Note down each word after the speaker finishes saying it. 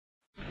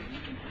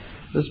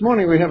This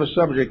morning we have a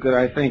subject that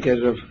I think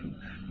is of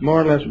more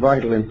or less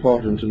vital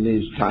importance in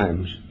these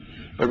times.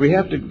 But we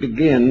have to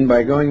begin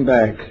by going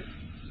back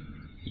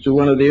to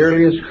one of the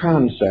earliest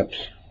concepts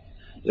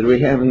that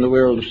we have in the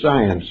world of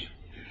science,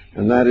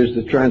 and that is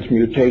the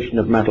transmutation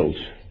of metals.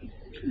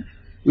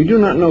 We do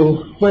not know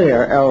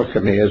where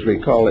alchemy, as we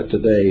call it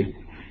today,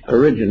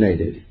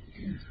 originated,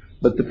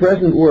 but the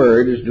present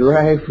word is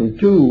derived from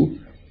two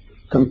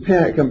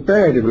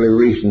comparatively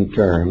recent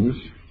terms,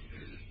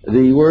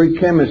 the word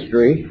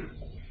chemistry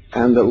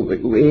and the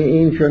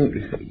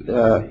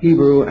ancient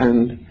Hebrew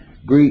and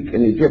Greek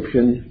and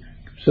Egyptian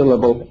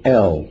syllable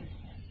El.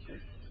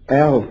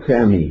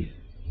 Alchemy.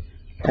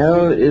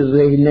 El is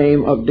the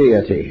name of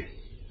deity,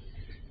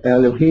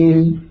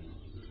 Elohim,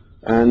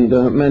 and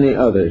many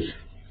others.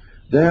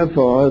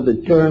 Therefore,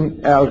 the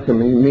term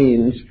alchemy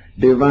means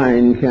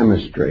divine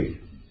chemistry.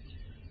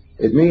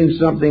 It means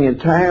something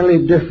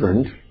entirely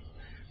different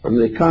from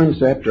the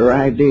concept or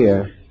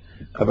idea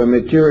of a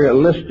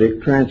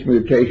materialistic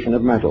transmutation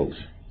of metals.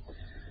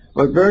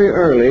 But very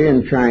early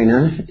in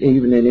China,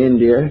 even in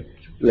India,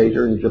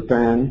 later in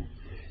Japan,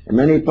 and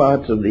many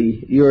parts of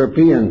the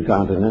European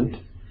continent,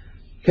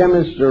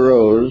 chemists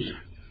arose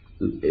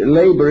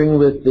laboring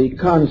with the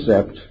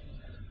concept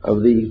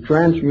of the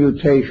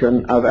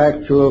transmutation of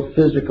actual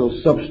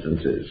physical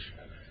substances.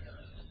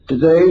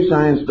 Today,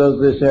 science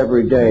does this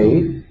every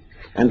day,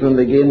 and from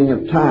the beginning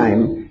of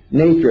time,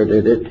 nature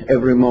did it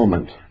every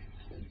moment.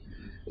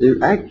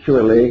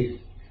 Actually,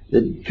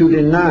 to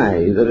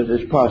deny that it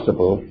is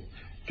possible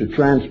to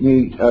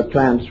transmute or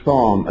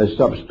transform a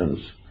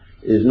substance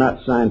is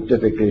not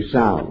scientifically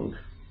sound.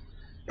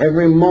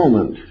 Every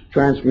moment,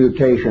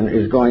 transmutation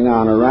is going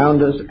on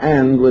around us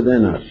and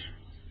within us.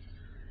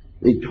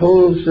 The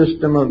whole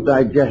system of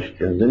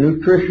digestion, the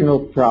nutritional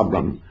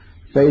problem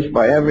faced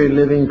by every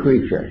living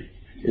creature,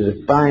 is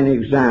a fine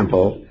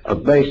example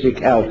of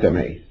basic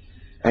alchemy,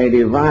 a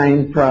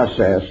divine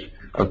process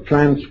of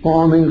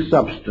transforming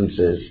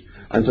substances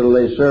until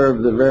they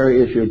serve the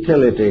various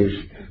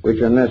utilities which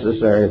are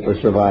necessary for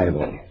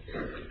survival.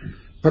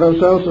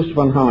 Paracelsus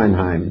von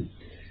Hohenheim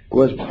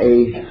was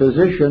a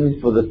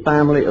physician for the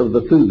family of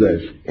the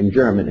Fuggers in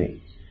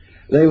Germany.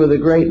 They were the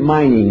great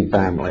mining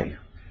family,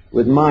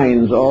 with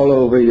mines all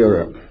over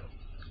Europe.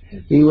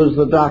 He was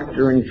the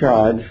doctor in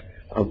charge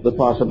of the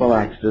possible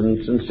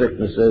accidents and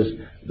sicknesses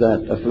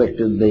that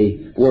afflicted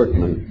the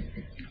workmen.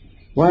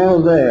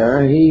 While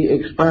there, he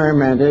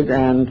experimented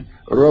and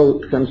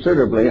wrote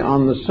considerably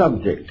on the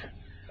subject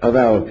of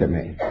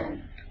alchemy.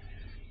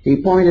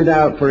 He pointed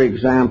out, for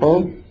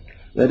example,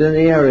 that in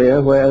the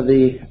area where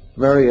the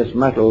various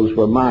metals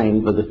were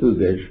mined by the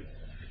Fuggers,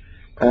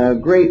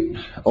 grape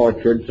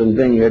orchards and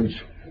vineyards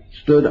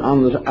stood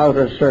on the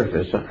outer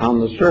surface, on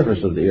the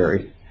surface of the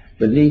earth,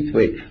 beneath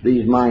which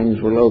these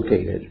mines were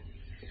located.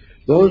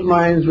 Those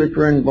mines which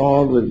were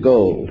involved with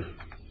gold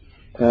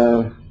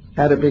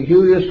had a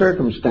peculiar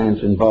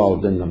circumstance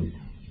involved in them.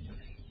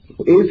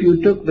 If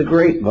you took the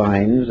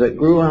grapevines that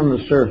grew on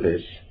the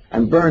surface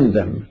and burned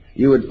them,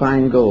 you would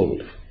find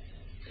gold.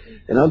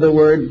 In other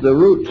words, the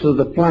roots of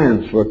the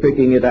plants were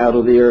picking it out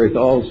of the earth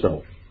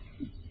also.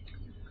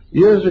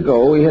 Years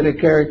ago, we had a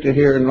character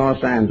here in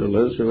Los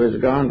Angeles who has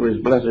gone to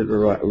his blessed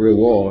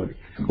reward,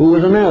 who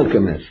was an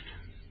alchemist.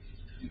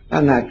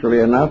 And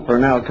naturally enough, for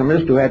an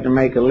alchemist who had to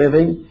make a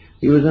living,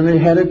 he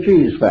had a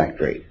cheese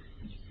factory,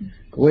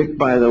 which,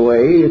 by the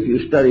way, if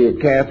you study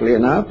it carefully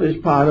enough, is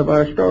part of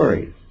our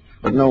story.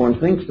 But no one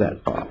thinks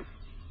that far.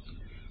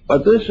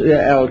 But this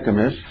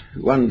alchemist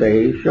one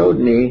day showed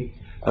me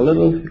a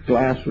little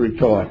glass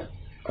retort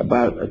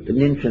about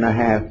an inch and a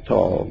half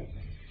tall,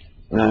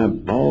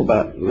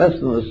 about less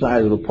than the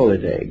size of a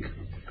pullet egg.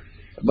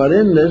 But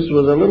in this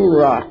was a little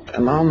rock,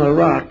 and on the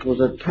rock was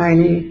a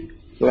tiny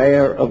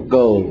layer of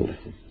gold.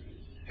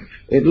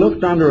 It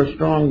looked under a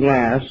strong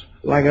glass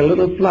like a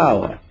little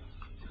flower,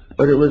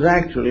 but it was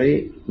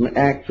actually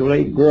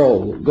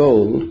gold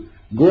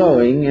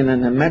growing in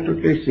an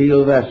hermetically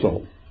sealed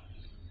vessel.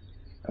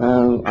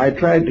 I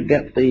tried to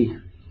get the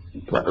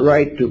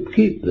right to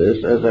keep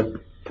this as a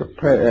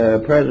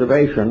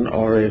preservation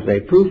or as a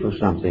proof of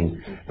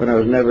something, but I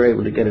was never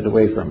able to get it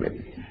away from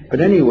him. But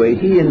anyway,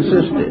 he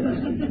insisted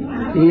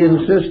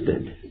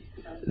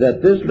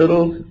that this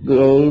little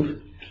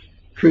gold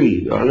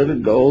tree, or little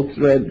gold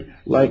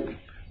thread-like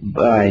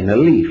vine, a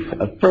leaf,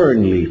 a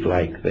fern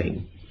leaf-like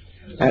thing,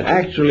 had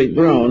actually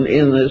grown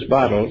in this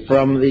bottle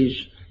from the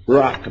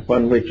rock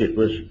upon which it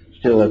was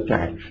still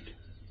attached.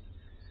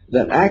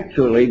 That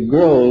actually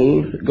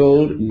gold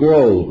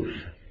grows.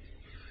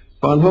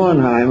 Von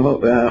Hohenheim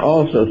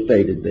also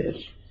stated this,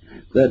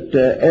 that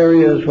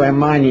areas where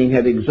mining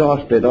had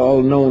exhausted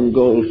all known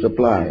gold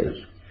supplies,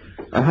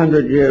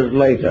 100 years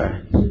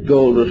later,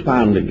 gold was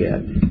found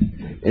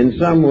again. In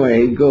some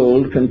way,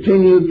 gold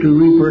continued to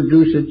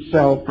reproduce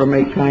itself from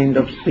a kind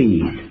of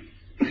seed.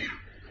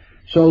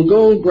 So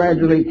gold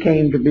gradually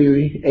came to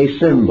be a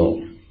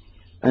symbol,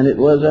 and it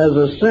was as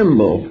a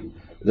symbol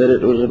that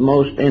it was of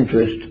most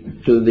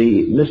interest to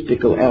the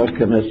mystical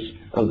alchemists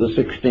of the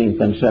 16th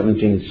and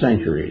 17th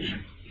centuries.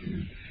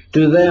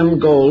 To them,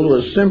 gold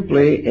was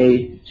simply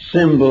a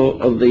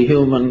symbol of the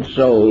human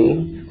soul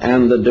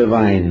and the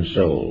divine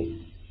soul.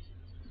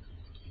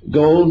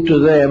 Gold to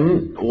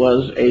them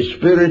was a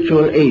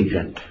spiritual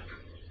agent.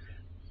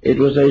 It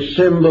was a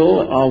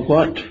symbol of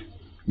what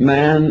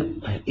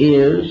man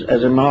is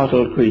as a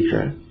mortal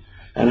creature,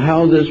 and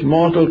how this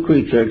mortal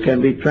creature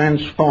can be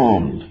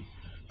transformed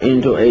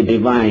into a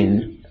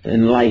divine,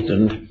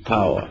 enlightened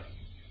power.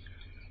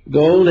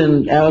 Gold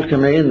in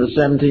alchemy in the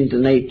 17th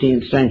and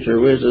 18th century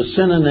was a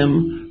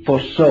synonym for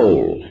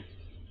soul.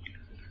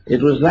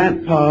 It was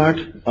that part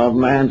of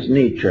man's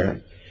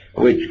nature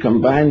which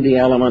combined the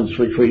elements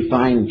which we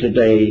find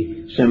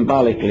today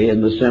symbolically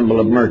in the symbol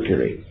of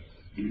Mercury.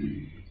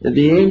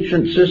 The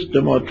ancient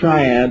system or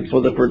triad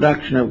for the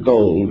production of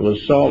gold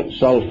was salt,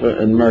 sulfur,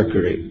 and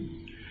mercury.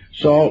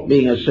 Salt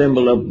being a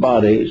symbol of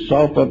body,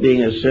 sulfur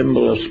being a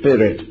symbol of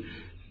spirit,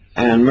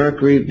 and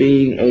mercury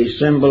being a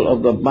symbol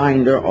of the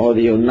binder or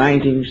the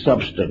uniting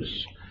substance,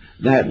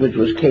 that which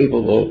was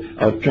capable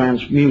of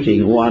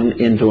transmuting one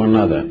into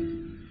another.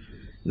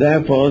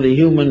 Therefore, the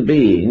human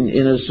being,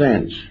 in a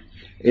sense,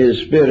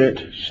 is spirit,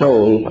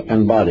 soul,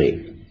 and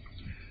body.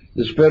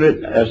 The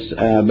spirit as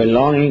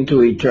belonging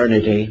to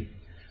eternity,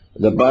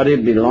 the body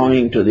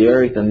belonging to the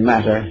earth and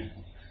matter,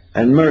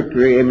 and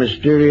Mercury a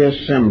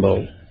mysterious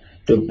symbol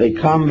to the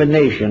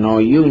combination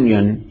or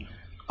union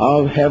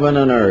of heaven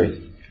and earth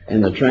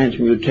in the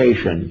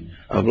transmutation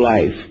of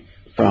life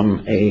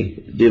from a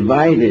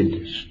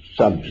divided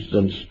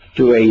substance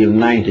to a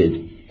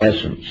united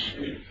essence.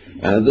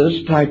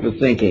 This type of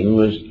thinking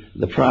was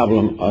the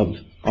problem of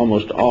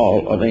almost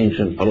all of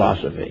ancient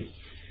philosophy.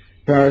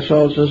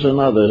 Paracelsus and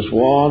others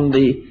warned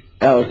the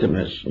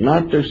alchemists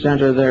not to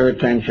center their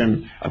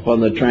attention upon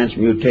the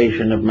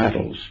transmutation of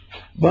metals,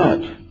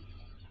 but,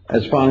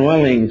 as von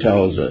Welling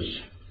tells us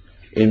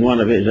in one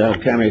of his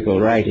alchemical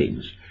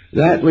writings,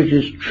 that which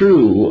is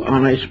true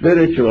on a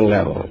spiritual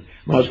level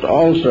must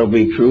also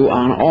be true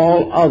on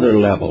all other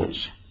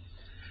levels.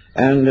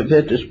 And if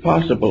it is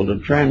possible to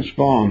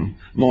transform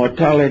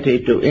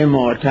mortality to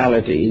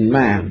immortality in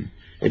man,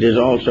 it is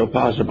also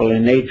possible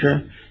in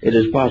nature, it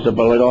is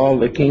possible in all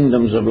the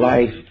kingdoms of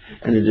life,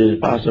 and it is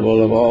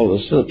possible of all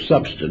the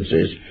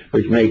substances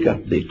which make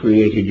up the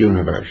created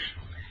universe.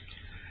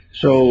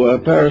 So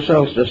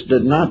Paracelsus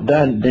did not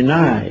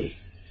deny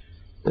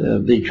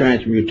the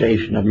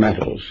transmutation of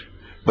metals,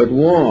 but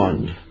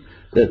warned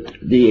that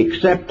the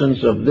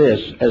acceptance of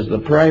this as the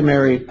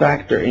primary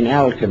factor in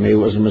alchemy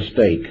was a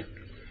mistake,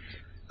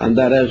 and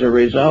that as a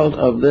result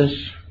of this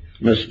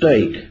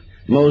mistake,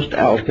 most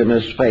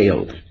alchemists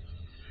failed,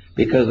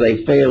 because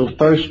they failed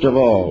first of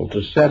all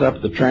to set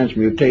up the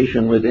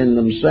transmutation within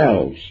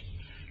themselves,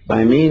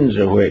 by means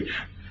of which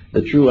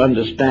the true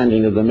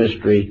understanding of the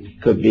mystery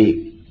could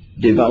be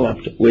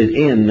developed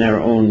within their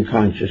own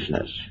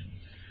consciousness.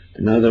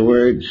 In other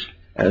words,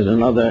 as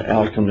another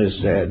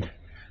alchemist said,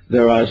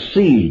 there are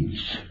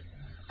seeds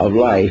of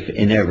life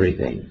in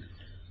everything.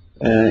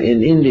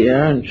 In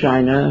India and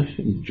China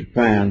and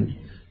Japan,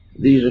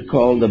 these are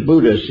called the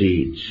Buddha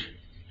seeds.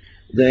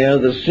 They are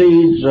the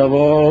seeds of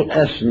all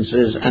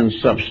essences and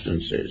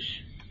substances.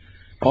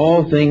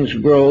 All things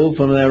grow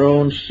from their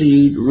own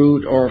seed,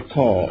 root, or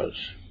cause.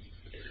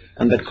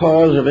 And the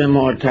cause of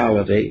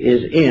immortality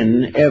is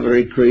in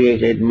every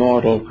created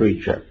mortal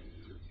creature.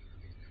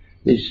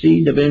 The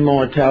seed of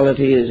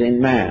immortality is in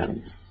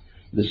man.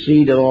 The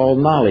seed of all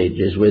knowledge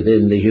is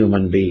within the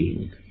human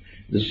being.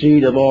 The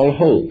seed of all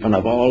hope and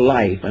of all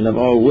life and of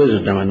all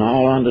wisdom and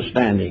all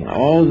understanding,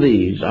 all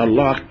these are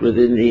locked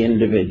within the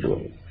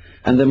individual.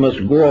 And they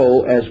must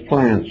grow as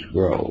plants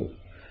grow.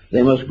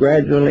 They must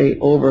gradually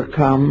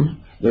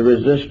overcome the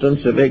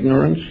resistance of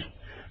ignorance.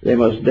 They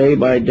must day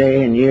by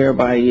day and year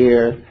by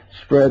year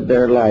spread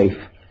their life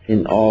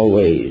in all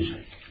ways.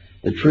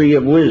 The tree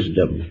of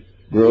wisdom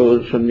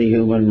grows from the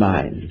human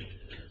mind.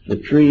 The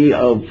tree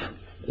of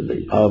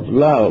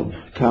love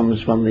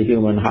comes from the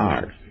human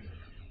heart.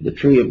 The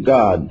tree of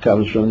God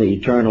comes from the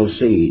eternal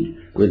seed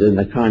within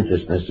the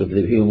consciousness of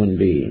the human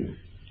being.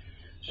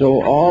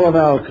 So all of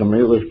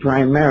alchemy was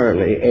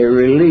primarily a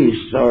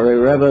release or a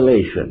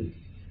revelation,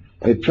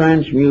 a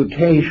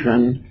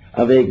transmutation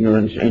of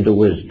ignorance into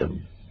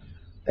wisdom,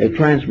 a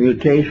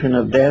transmutation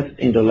of death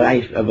into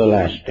life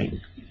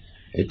everlasting,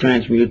 a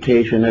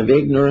transmutation of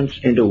ignorance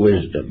into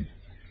wisdom.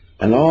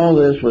 And all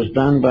this was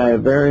done by a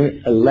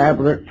very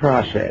elaborate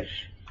process.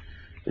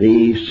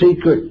 The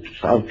secrets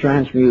of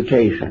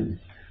transmutation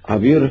are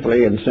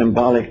beautifully and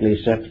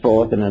symbolically set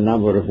forth in a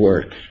number of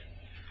works.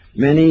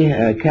 Many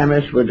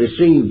chemists were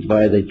deceived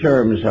by the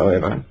terms,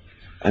 however,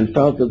 and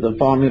felt that the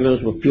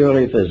formulas were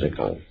purely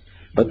physical,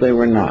 but they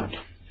were not.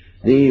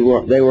 They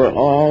were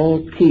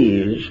all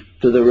keys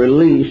to the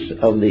release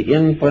of the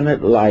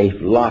infinite life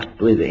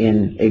locked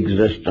within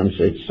existence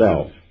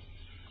itself.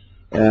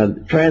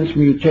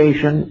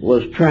 Transmutation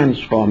was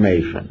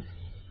transformation,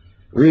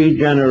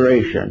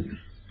 regeneration,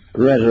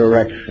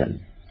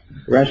 resurrection,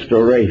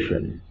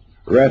 restoration,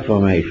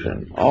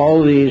 reformation.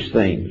 All these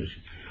things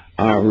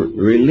are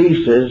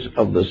releases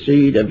of the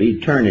seed of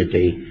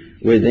eternity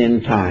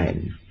within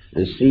time.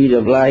 the seed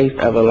of life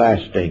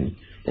everlasting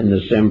in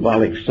the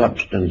symbolic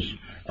substance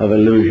of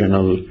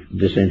illusional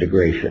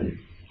disintegration.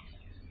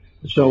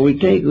 So we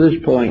take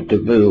this point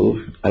of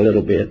view a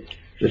little bit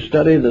to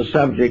study the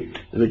subject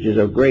which is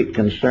of great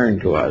concern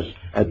to us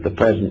at the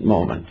present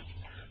moment,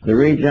 the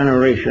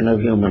regeneration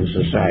of human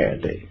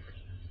society.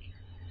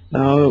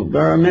 Now,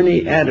 there are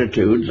many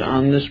attitudes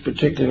on this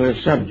particular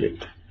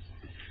subject.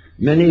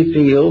 Many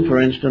feel, for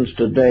instance,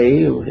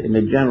 today, in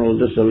the general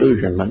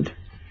disillusionment,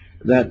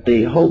 that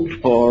the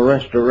hoped-for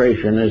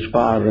restoration is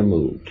far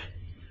removed.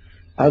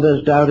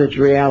 Others doubt its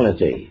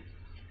reality,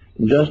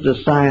 just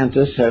as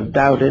scientists have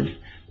doubted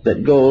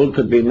that gold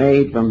could be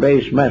made from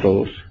base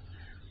metals,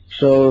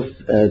 so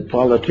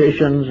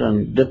politicians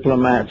and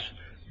diplomats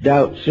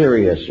doubt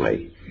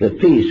seriously that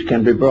peace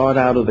can be brought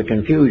out of the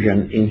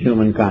confusion in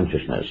human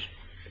consciousness.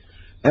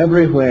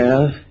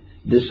 Everywhere,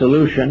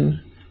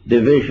 dissolution,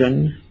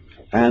 division,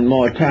 and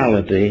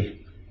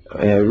mortality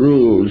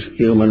rules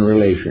human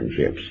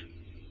relationships.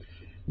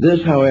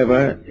 This,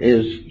 however,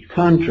 is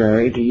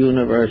contrary to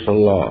universal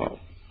law.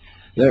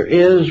 There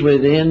is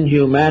within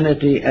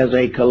humanity as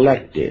a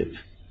collective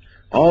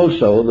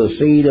also the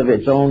seed of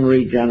its own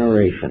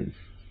regeneration.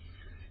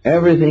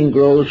 Everything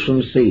grows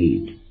from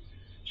seed.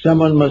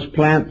 Someone must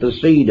plant the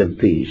seed of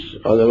peace,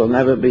 or there will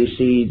never be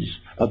seeds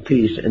of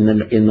peace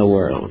in the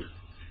world.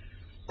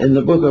 In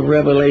the book of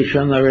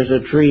Revelation, there is a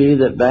tree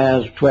that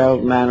bears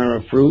 12 manner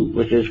of fruit,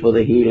 which is for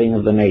the healing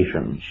of the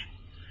nations.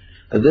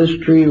 This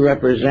tree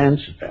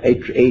represents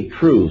a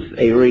truth,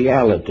 a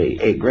reality,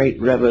 a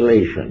great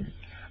revelation,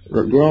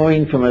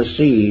 growing from a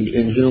seed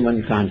in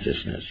human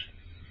consciousness.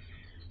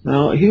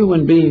 Now,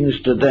 human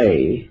beings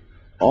today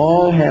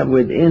all have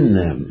within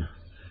them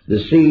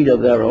the seed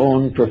of their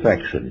own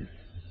perfection.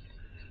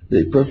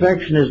 The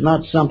perfection is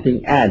not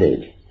something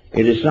added.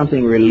 It is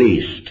something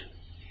released.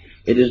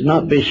 It is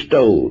not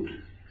bestowed.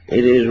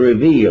 It is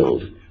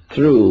revealed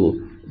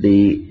through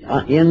the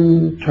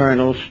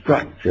internal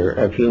structure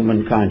of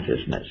human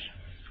consciousness.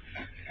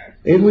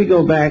 If we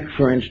go back,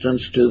 for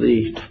instance, to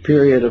the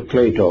period of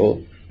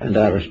Plato and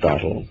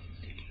Aristotle,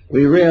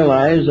 we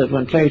realize that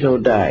when Plato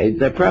died,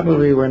 there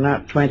probably were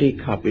not 20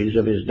 copies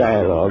of his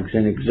dialogues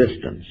in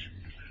existence,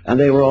 and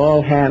they were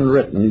all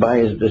handwritten by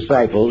his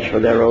disciples for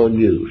their own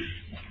use.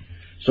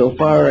 So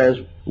far as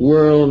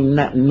world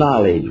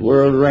knowledge,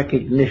 world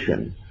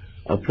recognition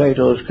of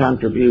Plato's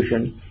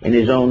contribution in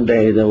his own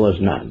day, there was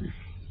none.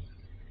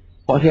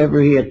 Whatever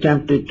he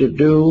attempted to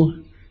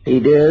do, he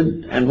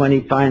did, and when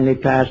he finally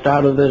passed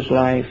out of this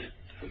life,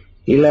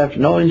 he left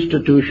no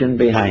institution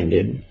behind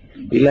him.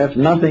 He left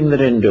nothing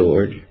that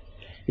endured.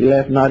 He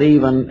left not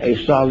even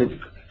a solid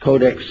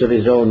codex of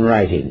his own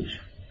writings.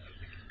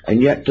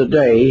 And yet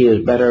today he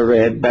is better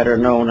read, better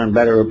known, and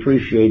better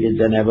appreciated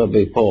than ever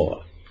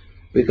before.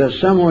 Because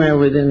somewhere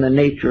within the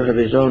nature of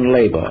his own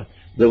labor,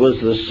 there was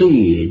the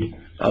seed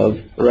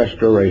of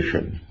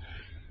restoration.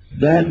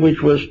 That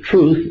which was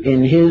truth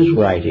in his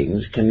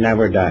writings can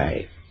never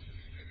die.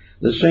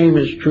 The same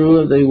is true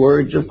of the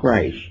words of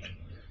Christ.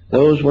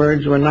 Those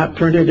words were not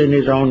printed in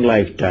his own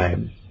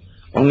lifetime.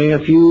 Only a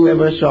few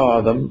ever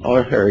saw them,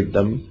 or heard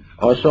them,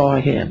 or saw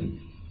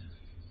him.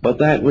 But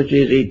that which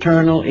is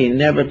eternal,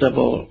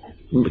 inevitable,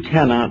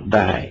 cannot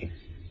die.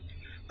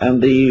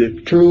 And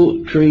the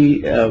true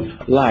tree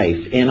of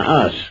life in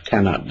us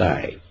cannot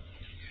die.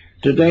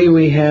 Today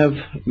we have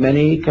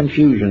many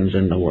confusions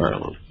in the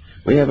world.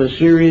 We have a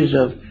series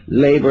of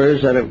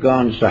labors that have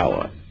gone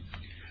sour.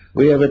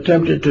 We have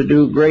attempted to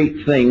do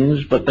great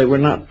things, but they were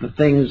not the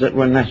things that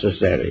were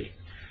necessary.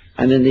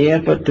 And in the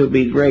effort to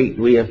be great,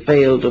 we have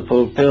failed to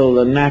fulfill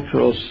the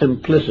natural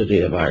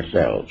simplicity of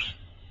ourselves.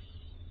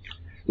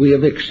 We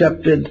have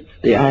accepted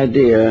the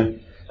idea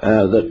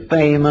that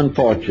fame and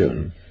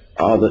fortune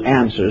are the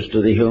answers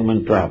to the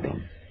human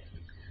problem.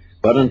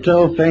 But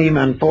until fame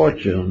and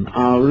fortune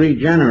are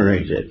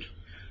regenerated,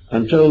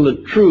 until the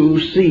true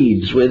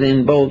seeds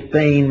within both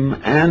fame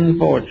and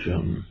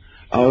fortune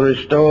are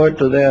restored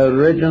to their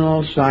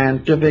original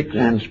scientific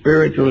and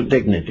spiritual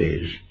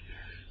dignities,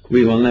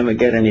 we will never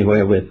get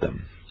anywhere with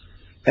them.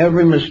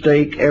 Every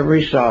mistake,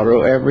 every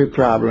sorrow, every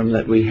problem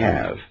that we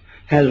have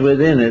has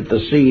within it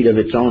the seed of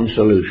its own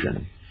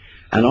solution.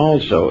 And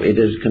also it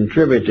is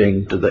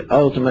contributing to the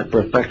ultimate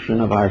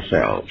perfection of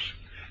ourselves,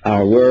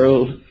 our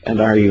world,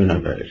 and our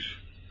universe.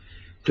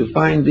 To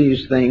find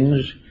these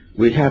things,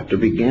 we have to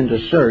begin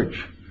to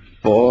search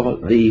for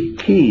the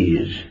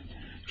keys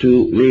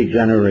to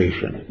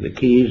regeneration, the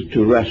keys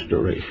to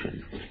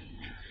restoration.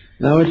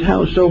 Now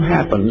it so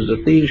happens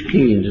that these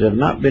keys have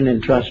not been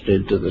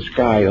entrusted to the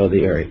sky or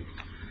the earth.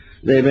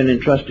 They've been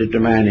entrusted to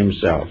man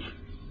himself.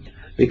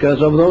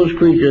 Because of those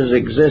creatures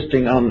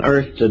existing on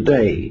earth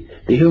today,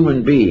 the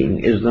human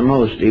being is the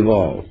most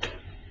evolved,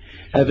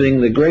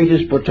 having the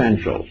greatest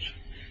potentials,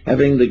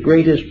 having the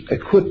greatest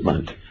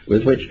equipment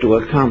with which to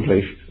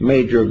accomplish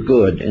major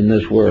good in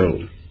this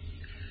world.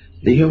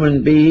 The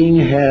human being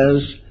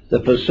has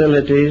the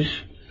facilities,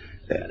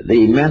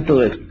 the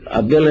mental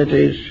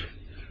abilities,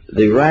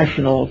 the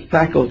rational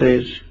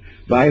faculties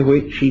by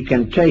which he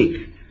can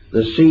take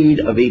the seed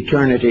of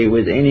eternity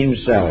within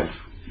himself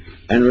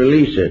and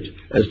release it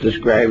as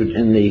described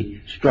in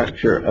the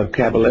structure of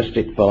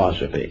Kabbalistic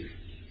philosophy.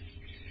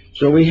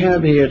 So we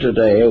have here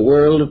today a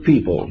world of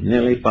people,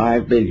 nearly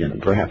 5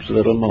 billion, perhaps a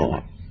little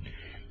more,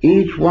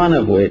 each one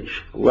of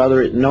which,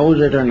 whether it knows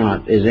it or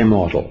not, is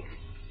immortal.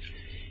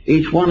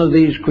 Each one of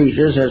these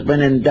creatures has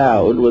been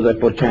endowed with a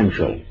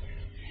potential.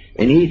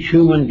 In each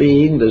human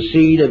being, the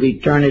seed of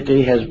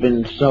eternity has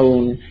been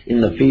sown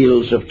in the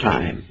fields of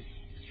time.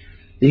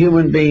 The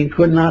human being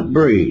could not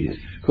breathe,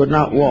 could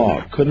not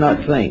walk, could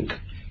not think,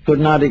 could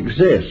not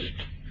exist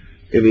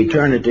if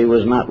eternity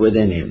was not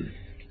within him.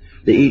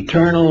 The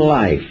eternal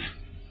life,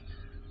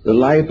 the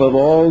life of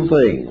all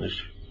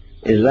things,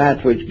 is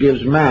that which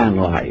gives man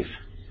life.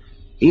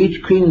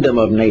 Each kingdom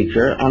of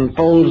nature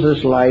unfolds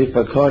this life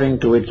according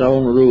to its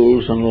own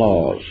rules and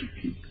laws.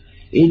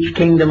 Each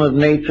kingdom of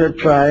nature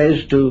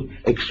tries to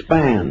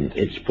expand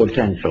its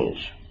potentials.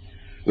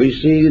 We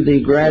see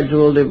the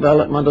gradual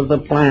development of the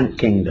plant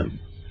kingdom,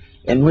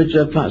 in which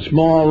a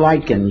small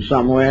lichen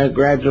somewhere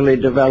gradually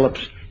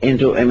develops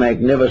into a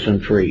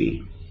magnificent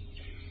tree.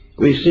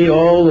 We see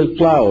all the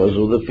flowers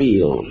of the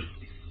field.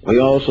 We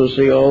also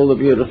see all the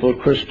beautiful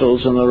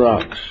crystals in the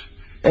rocks.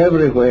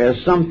 Everywhere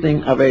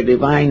something of a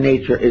divine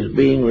nature is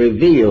being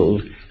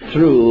revealed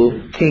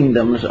through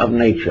kingdoms of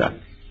nature.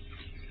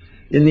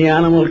 In the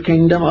animal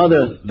kingdom,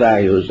 other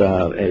values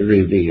are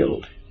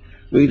revealed.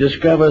 We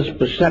discover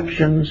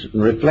perceptions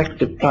and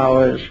reflective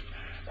powers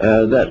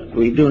that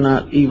we do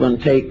not even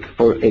take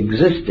for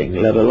existing,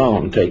 let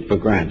alone take for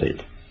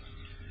granted.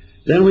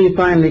 Then we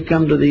finally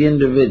come to the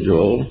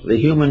individual, the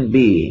human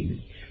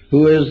being,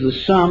 who is the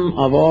sum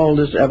of all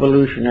this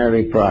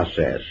evolutionary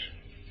process.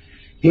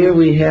 Here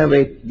we have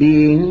a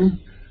being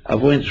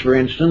of which, for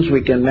instance,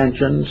 we can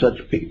mention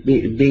such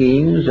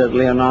beings as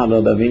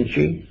Leonardo da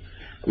Vinci.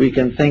 We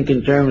can think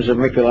in terms of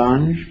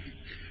Michelangelo.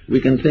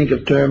 We can think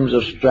of terms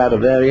of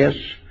Stradivarius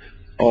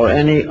or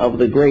any of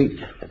the great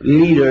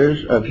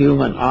leaders of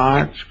human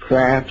arts,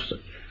 crafts,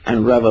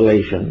 and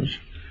revelations.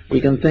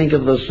 We can think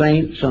of the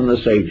saints and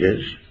the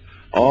sages,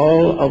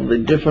 all of the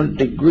different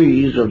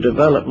degrees of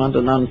development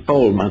and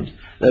unfoldment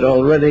that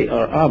already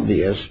are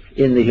obvious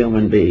in the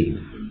human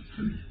being.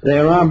 They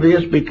are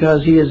obvious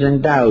because he is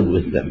endowed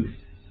with them.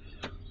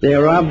 They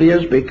are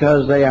obvious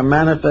because they are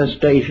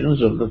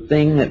manifestations of the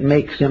thing that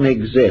makes him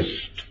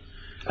exist,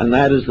 and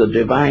that is the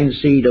divine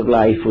seed of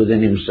life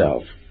within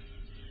himself.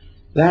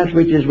 That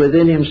which is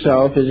within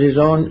himself is his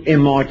own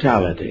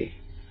immortality.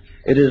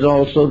 It is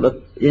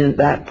also in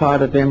that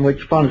part of him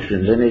which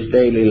functions in his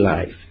daily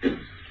life.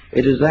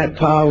 It is that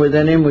power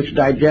within him which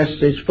digests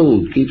his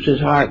food, keeps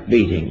his heart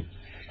beating,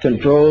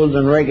 controls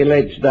and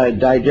regulates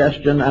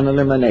digestion and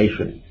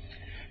elimination.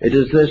 It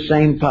is this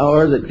same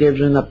power that gives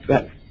him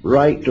the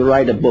right to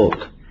write a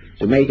book,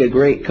 to make a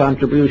great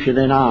contribution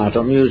in art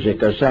or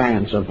music or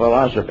science or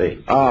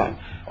philosophy.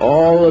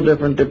 All the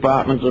different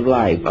departments of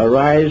life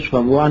arise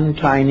from one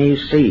tiny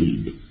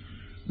seed,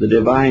 the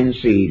divine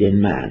seed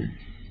in man.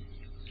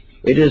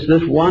 It is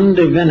this one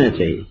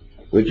divinity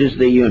which is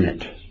the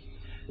unit.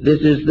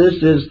 This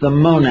is the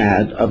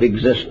monad of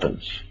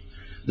existence.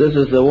 This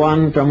is the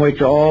one from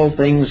which all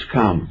things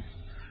come,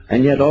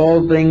 and yet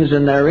all things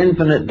in their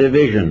infinite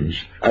divisions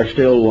are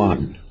still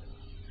one.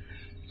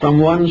 From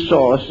one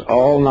source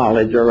all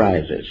knowledge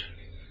arises.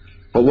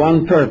 For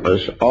one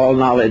purpose all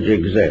knowledge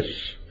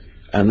exists,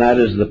 and that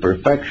is the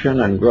perfection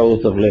and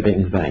growth of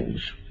living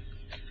things.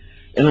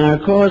 In our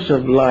course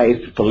of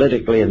life,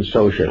 politically and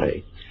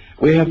socially,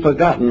 we have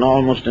forgotten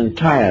almost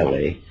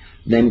entirely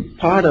the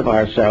part of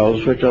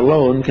ourselves which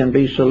alone can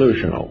be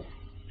solutional.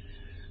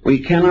 We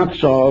cannot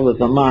solve with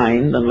the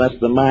mind unless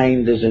the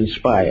mind is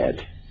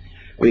inspired.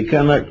 We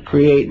cannot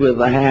create with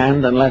the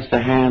hand unless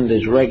the hand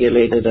is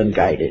regulated and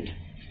guided.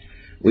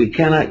 We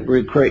cannot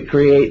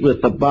create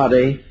with the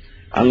body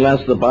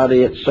unless the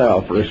body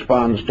itself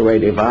responds to a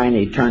divine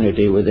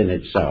eternity within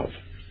itself.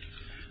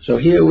 So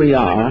here we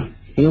are,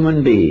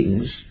 human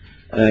beings,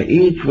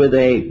 each with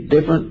a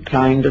different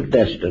kind of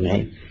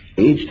destiny,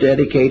 each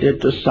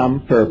dedicated to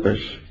some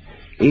purpose,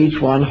 each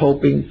one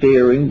hoping,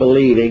 fearing,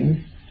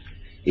 believing,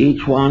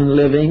 each one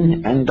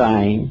living and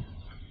dying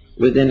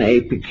within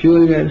a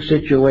peculiar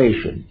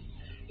situation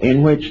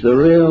in which the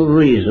real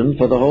reason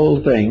for the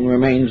whole thing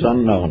remains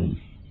unknown.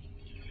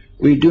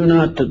 We do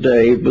not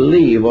today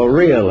believe or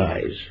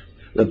realize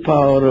the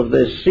power of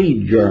this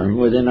seed germ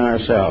within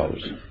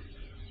ourselves,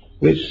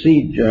 which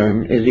seed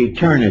germ is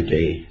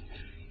eternity,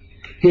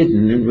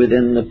 hidden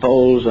within the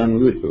folds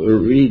and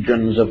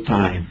regions of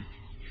time.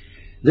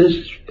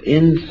 This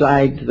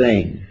inside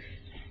thing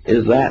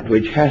is that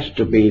which has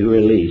to be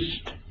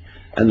released,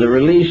 and the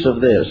release of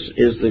this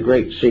is the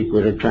great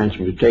secret of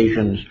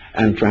transmutations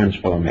and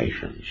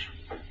transformations.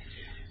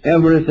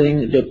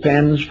 Everything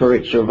depends for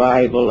its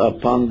survival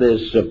upon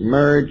this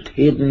submerged,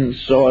 hidden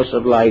source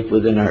of life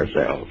within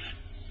ourselves.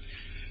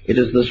 It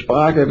is the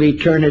spark of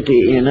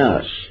eternity in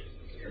us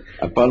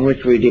upon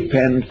which we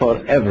depend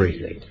for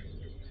everything.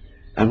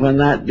 And when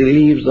that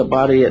leaves the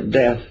body at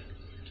death,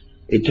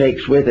 it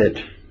takes with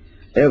it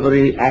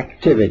every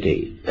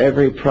activity,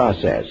 every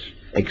process,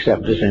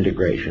 except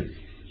disintegration.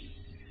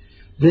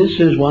 This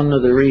is one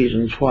of the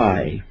reasons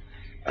why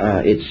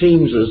it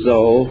seems as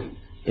though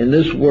in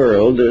this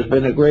world there's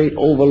been a great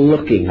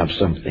overlooking of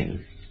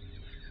something.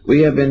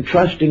 We have been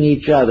trusting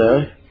each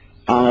other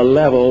on a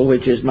level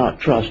which is not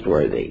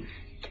trustworthy.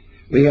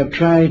 We have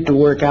tried to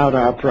work out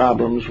our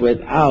problems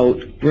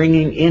without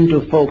bringing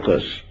into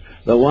focus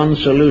the one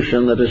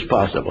solution that is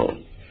possible,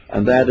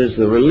 and that is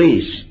the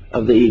release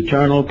of the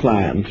eternal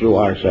plan through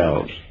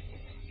ourselves.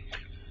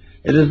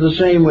 It is the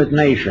same with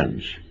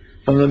nations.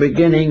 From the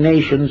beginning,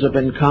 nations have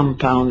been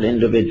compound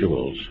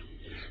individuals.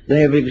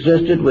 They have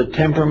existed with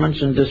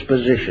temperaments and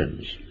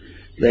dispositions.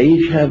 They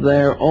each have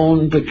their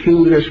own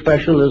peculiar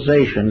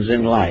specializations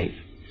in life.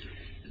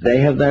 They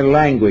have their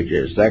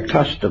languages, their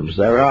customs,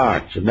 their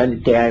arts, and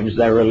many times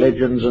their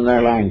religions and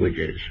their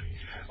languages.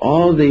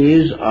 All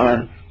these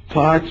are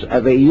parts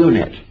of a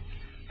unit,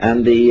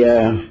 and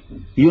the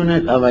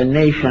unit of a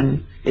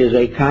nation is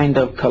a kind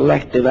of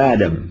collective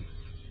atom.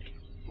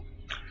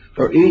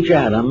 For each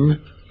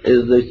atom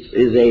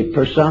is a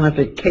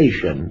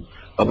personification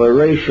of a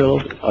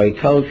racial, a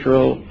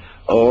cultural,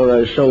 or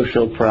a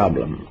social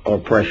problem or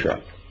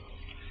pressure.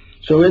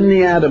 So in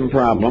the atom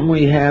problem,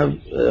 we have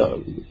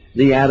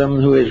the atom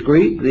who is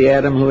Greek, the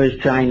atom who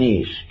is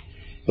Chinese.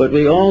 But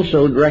we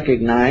also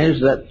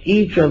recognize that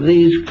each of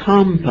these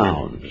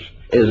compounds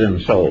is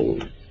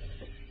ensouled.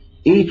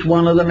 Each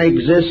one of them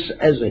exists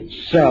as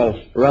itself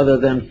rather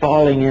than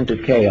falling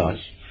into chaos,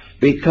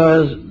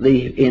 because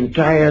the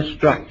entire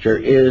structure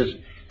is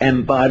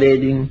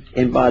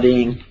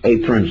embodying a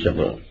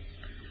principle.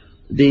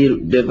 The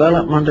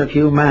development of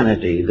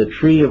humanity, the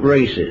tree of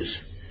races,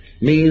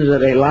 means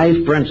that a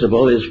life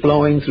principle is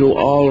flowing through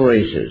all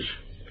races.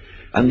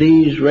 And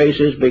these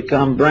races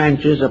become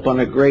branches upon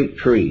a great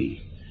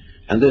tree.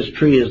 And this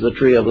tree is the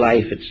tree of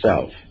life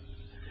itself.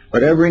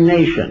 But every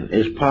nation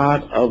is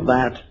part of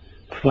that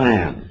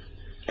plan.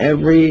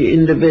 Every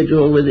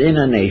individual within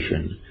a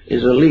nation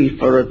is a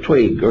leaf or a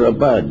twig or a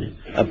bud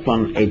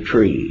upon a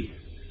tree.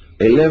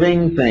 A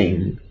living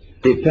thing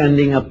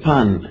depending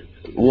upon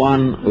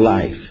one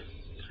life.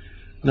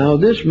 Now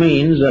this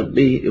means that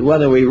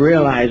whether we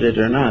realize it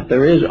or not,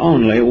 there is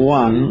only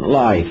one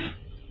life.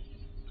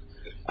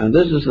 And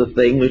this is the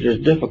thing which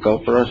is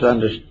difficult for us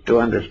to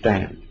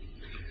understand.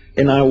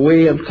 In our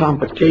way of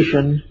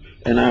competition,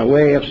 in our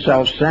way of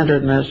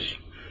self-centeredness,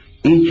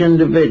 each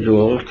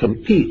individual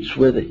competes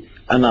with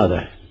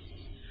another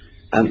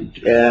and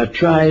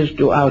tries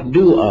to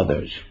outdo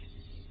others.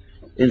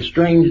 In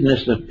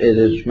strangeness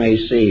it may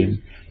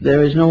seem,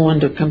 there is no one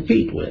to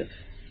compete with,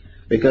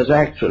 because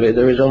actually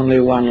there is only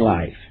one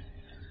life.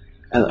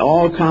 And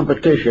all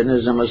competition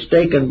is a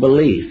mistaken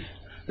belief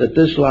that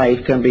this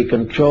life can be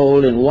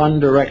controlled in one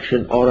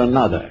direction or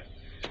another,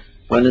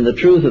 when in the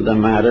truth of the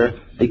matter,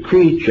 the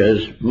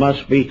creatures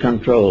must be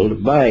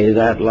controlled by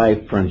that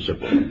life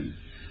principle.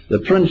 The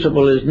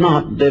principle is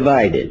not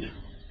divided.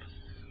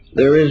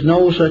 There is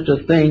no such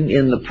a thing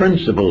in the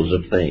principles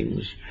of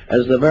things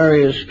as the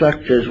various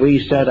structures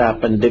we set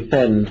up and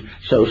defend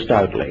so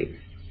stoutly.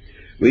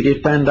 We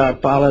defend our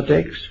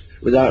politics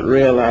without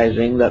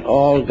realizing that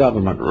all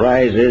government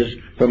rises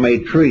from a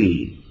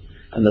tree,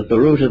 and that the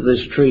root of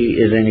this tree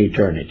is in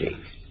eternity.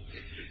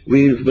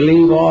 We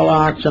believe all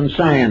arts and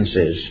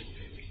sciences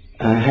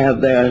have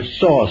their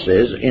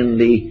sources in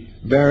the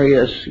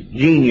various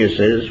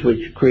geniuses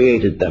which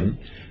created them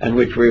and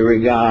which we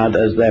regard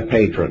as their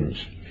patrons.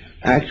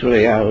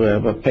 Actually,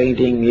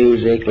 painting,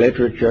 music,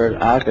 literature,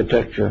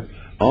 architecture,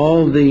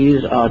 all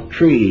these are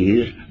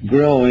trees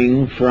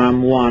growing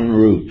from one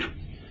root.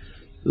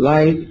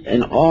 Life,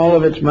 in all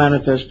of its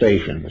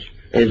manifestations,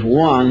 is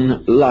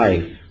one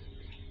life,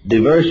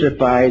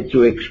 diversified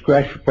through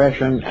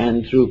expression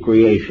and through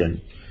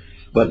creation,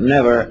 but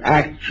never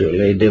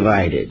actually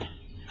divided.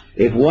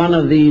 If one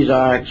of these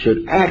arts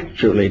should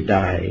actually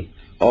die,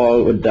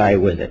 all would die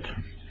with it,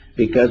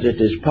 because it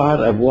is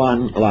part of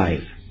one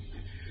life.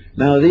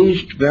 Now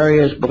these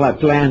various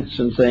plants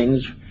and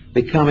things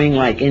becoming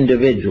like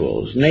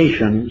individuals,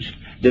 nations,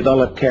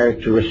 develop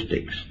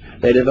characteristics.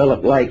 They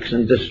develop likes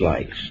and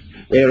dislikes.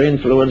 They are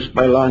influenced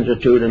by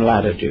longitude and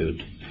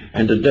latitude.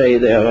 And today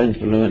they are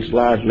influenced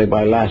largely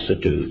by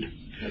lassitude.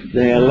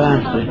 They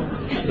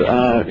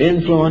are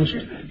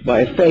influenced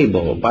by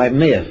fable, by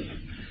myth,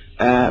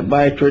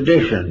 by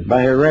tradition,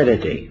 by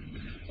heredity.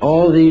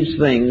 All these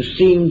things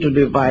seem to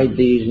divide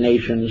these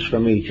nations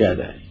from each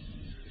other.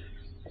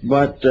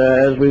 But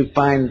as we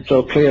find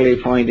so clearly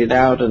pointed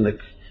out in the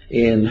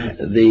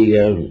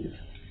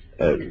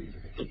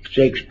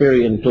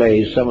Shakespearean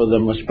plays, some of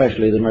them,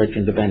 especially The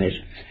Merchant of Venice,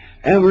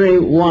 every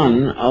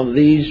one of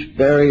these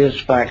various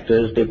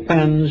factors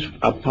depends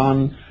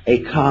upon a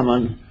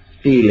common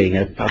feeling,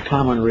 a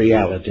common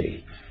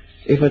reality.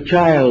 If a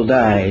child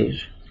dies,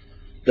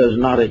 does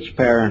not its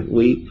parent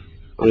weep,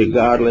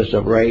 regardless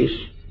of race?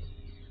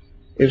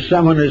 If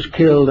someone is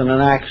killed in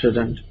an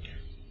accident,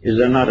 is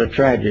there not a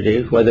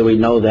tragedy, whether we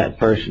know that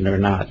person or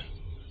not?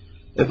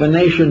 If a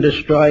nation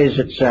destroys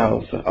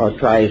itself, or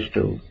tries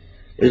to,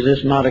 is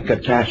this not a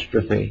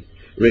catastrophe?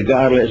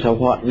 regardless of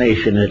what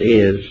nation it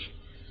is?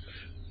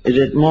 Is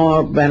it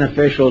more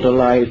beneficial to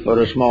life for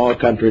a small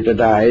country to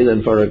die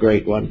than for a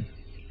great one?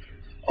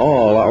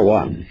 All are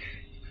one.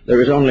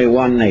 There is only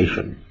one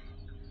nation,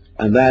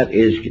 and that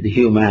is the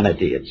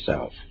humanity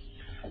itself.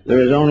 There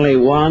is only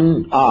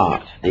one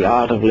art, the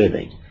art of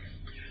living.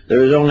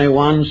 There is only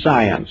one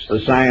science,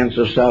 the science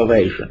of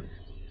salvation.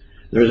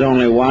 There is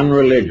only one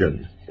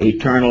religion,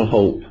 eternal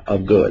hope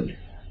of good.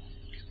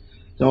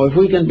 So if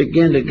we can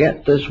begin to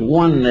get this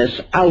oneness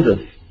out of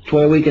to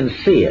where we can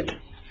see it,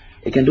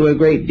 it can do a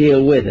great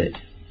deal with it.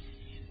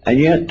 And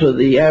yet to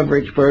the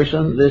average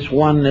person, this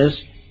oneness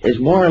is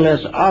more or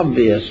less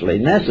obviously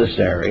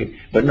necessary,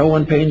 but no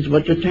one pays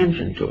much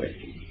attention to it.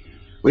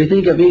 We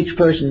think of each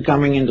person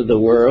coming into the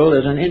world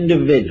as an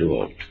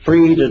individual,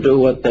 free to do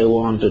what they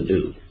want to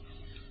do,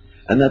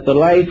 and that the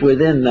life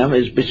within them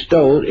is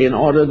bestowed in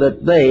order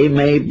that they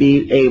may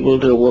be able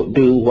to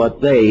do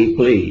what they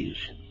please.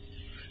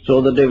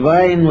 So the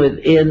divine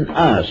within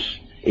us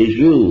is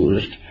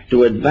used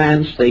to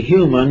advance the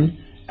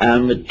human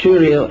and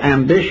material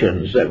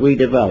ambitions that we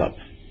develop.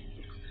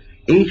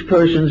 Each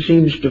person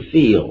seems to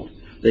feel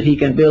that he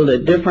can build a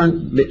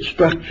different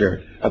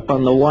structure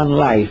upon the one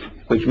life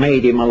which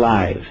made him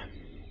alive.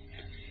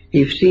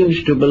 He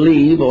seems to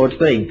believe or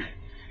think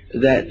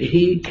that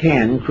he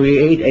can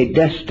create a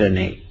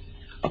destiny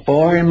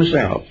for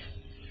himself,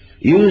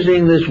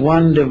 using this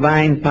one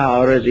divine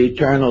power as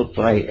eternal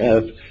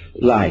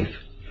life,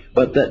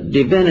 but that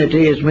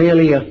divinity is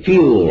merely a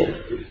fuel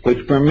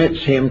which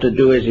permits him to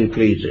do as he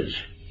pleases.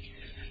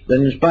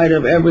 Then in spite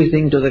of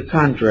everything to the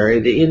contrary,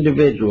 the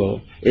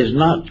individual is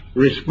not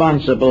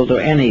responsible to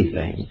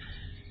anything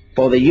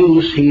for the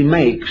use he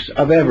makes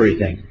of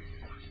everything.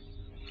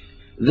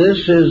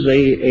 This is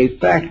a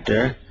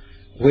factor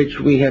which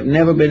we have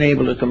never been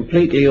able to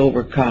completely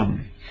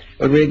overcome.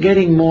 But we're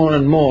getting more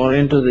and more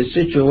into the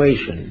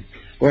situation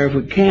where if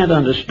we can't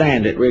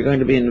understand it, we're going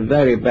to be in a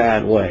very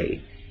bad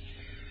way.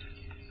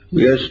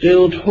 We are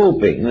still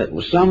hoping that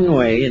some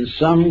way, in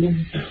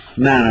some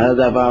manner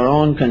of our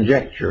own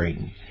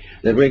conjecturing,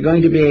 that we're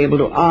going to be able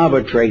to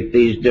arbitrate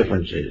these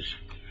differences,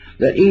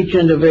 that each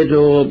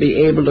individual will be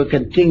able to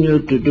continue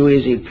to do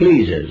as he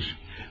pleases,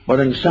 but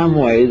in some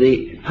way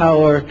the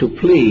power to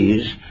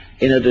please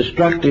in a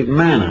destructive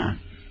manner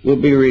will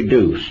be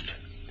reduced.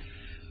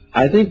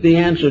 I think the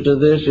answer to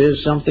this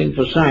is something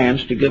for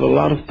science to give a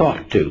lot of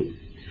thought to,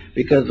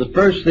 because the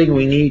first thing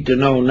we need to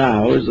know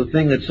now is the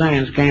thing that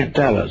science can't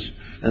tell us,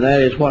 and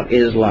that is, what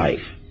is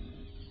life?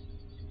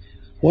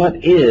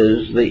 What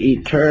is the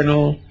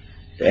eternal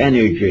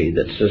energy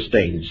that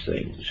sustains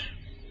things?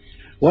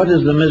 What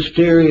is the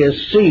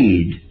mysterious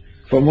seed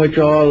from which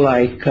all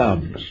life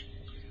comes?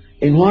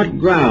 In what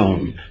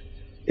ground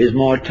is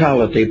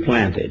mortality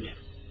planted?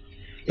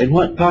 In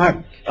what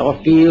part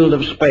or field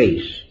of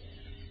space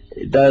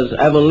does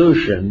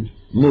evolution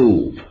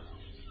move?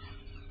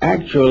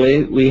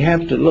 Actually, we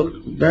have to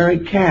look very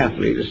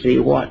carefully to see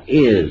what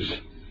is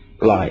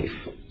life.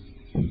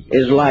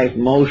 Is life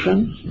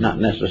motion? Not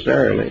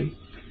necessarily.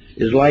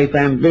 Is life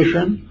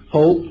ambition,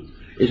 hope?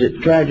 Is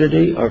it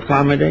tragedy or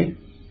comedy?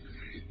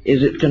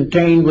 Is it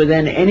contained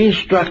within any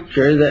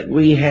structure that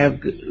we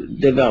have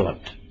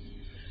developed?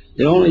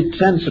 The only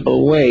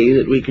sensible way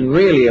that we can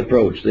really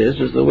approach this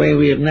is the way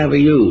we have never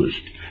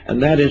used,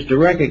 and that is to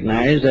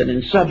recognize that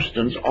in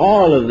substance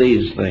all of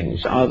these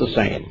things are the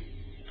same.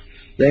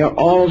 They are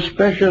all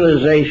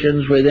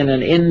specializations within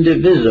an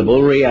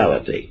indivisible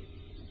reality.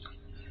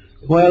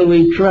 While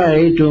we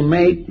try to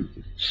make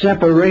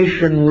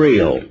separation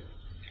real,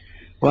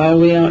 while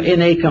we are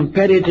in a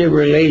competitive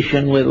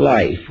relation with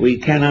life, we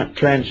cannot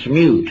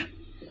transmute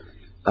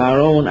our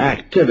own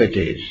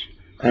activities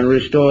and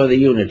restore the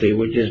unity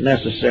which is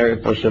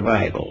necessary for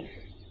survival.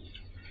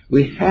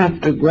 We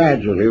have to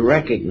gradually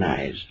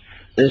recognize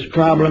this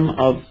problem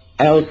of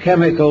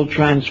alchemical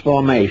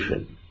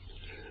transformation.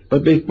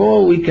 But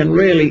before we can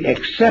really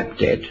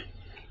accept it,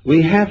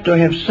 we have to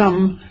have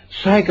some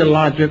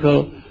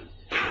psychological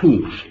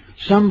proof,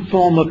 some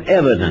form of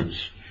evidence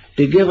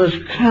to give us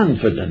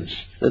confidence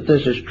that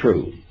this is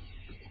true.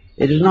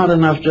 It is not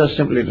enough just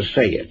simply to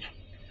say it.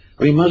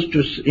 We must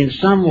in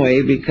some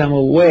way become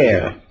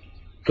aware,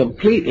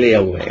 completely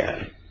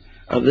aware,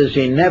 of this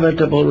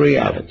inevitable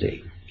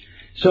reality.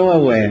 So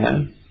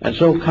aware and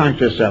so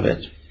conscious of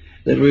it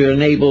that we are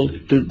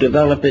enabled to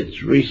develop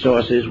its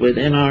resources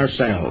within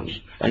ourselves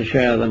and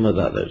share them with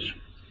others.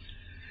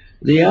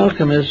 The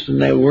alchemists,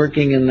 and they're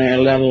working in their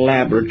little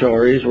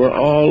laboratories, were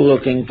all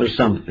looking for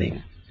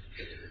something.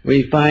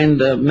 We find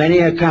many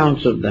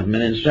accounts of them,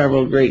 and in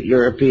several great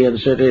European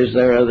cities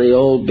there are the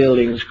old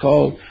buildings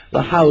called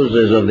the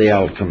houses of the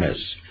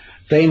alchemists,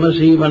 famous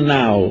even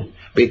now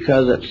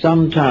because at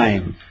some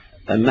time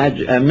a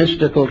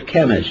mystical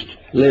chemist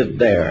lived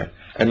there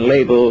and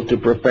labeled to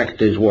perfect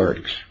his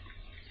works.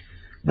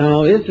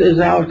 Now, if this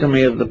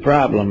alchemy of the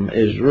problem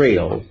is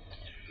real,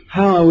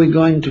 how are we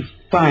going to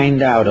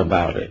find out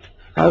about it?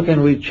 How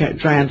can we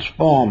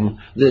transform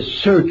this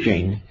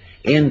searching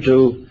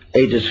into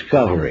a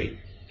discovery?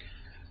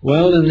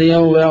 Well, in the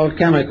old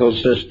alchemical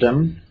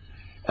system,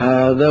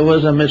 there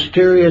was a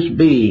mysterious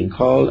being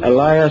called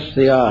Elias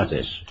the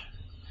artist.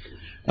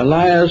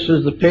 Elias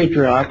is the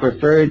patriarch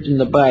referred in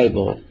the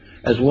Bible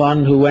as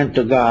one who went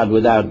to God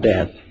without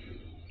death.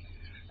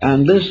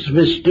 And this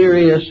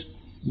mysterious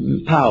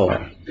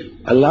power,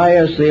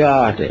 Elias the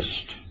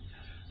artist,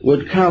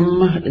 would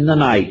come in the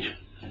night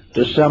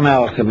to some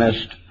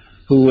alchemist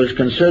who was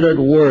considered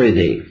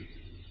worthy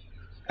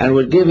and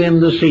would give him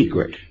the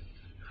secret,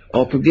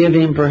 or give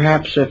him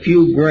perhaps a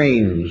few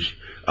grains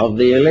of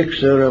the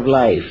elixir of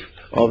life,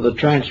 of the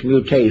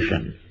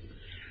transmutation,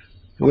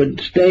 would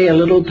stay a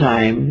little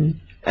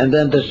time and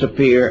then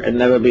disappear and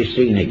never be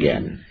seen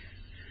again.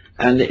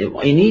 And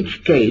in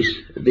each case,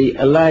 the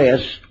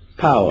Elias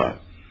power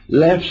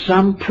left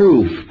some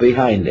proof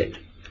behind it.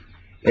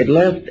 It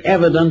left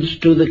evidence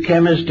to the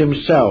chemist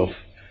himself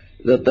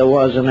that there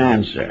was an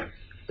answer,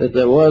 that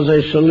there was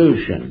a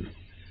solution.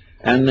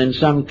 And in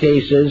some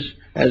cases,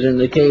 as in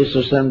the case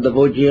of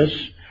Sendivogius,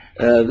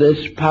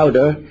 this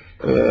powder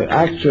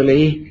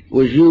actually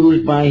was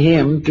used by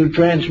him to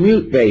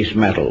transmute base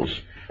metals.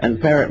 And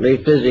apparently,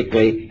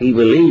 physically, he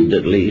believed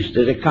at least,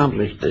 it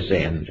accomplished this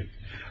end.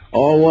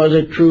 Or was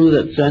it true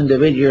that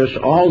Sendivogius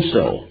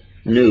also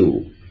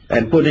knew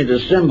and put into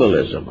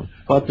symbolism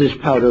what this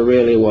powder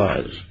really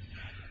was?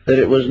 That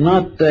it was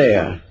not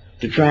there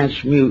to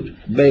transmute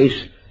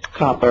base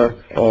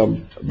copper or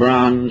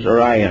bronze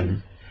or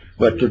iron,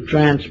 but to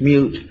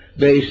transmute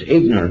base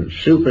ignorance,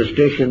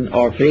 superstition,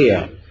 or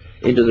fear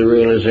into the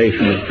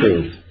realization of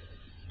truth.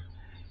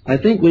 I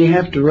think we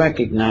have to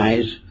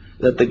recognize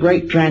that the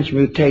great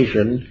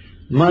transmutation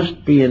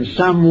must be in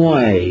some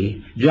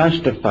way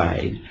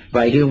justified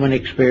by human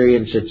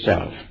experience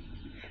itself.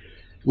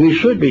 We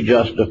should be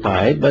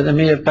justified by the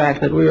mere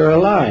fact that we are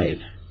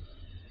alive,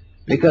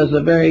 because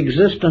the very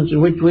existence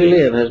in which we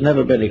live has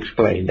never been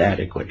explained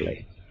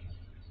adequately.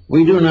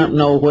 We do not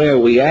know where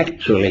we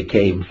actually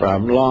came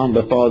from long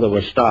before there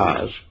were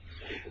stars.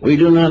 We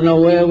do not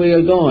know where we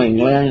are going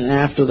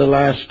after the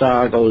last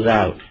star goes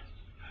out.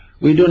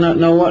 We do not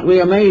know what we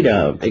are made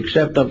of,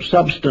 except of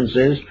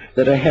substances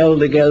that are held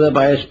together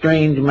by a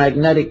strange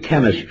magnetic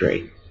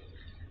chemistry.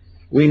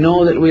 We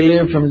know that we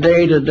live from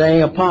day to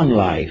day upon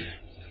life.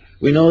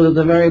 We know that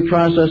the very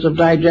process of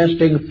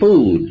digesting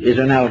food is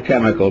an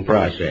alchemical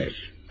process.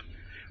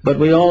 But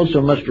we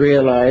also must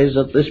realize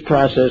that this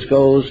process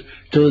goes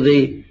to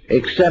the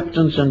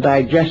acceptance and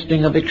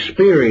digesting of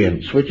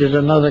experience, which is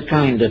another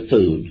kind of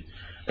food,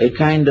 a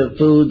kind of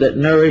food that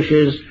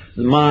nourishes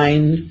the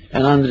mind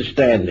and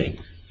understanding.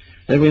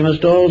 That we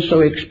must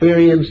also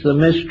experience the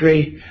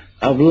mystery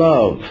of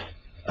love,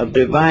 of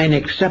divine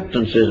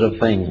acceptances of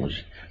things.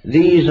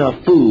 These are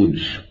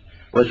foods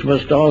which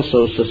must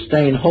also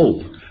sustain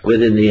hope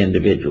within the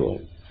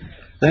individual.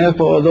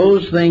 Therefore,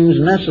 those things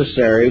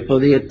necessary for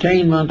the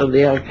attainment of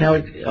the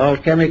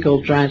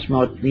alchemical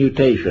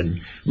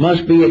transmutation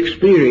must be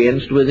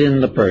experienced within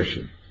the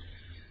person.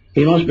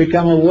 He must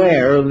become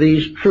aware of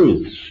these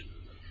truths,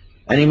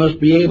 and he must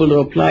be able to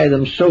apply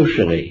them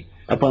socially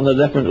upon the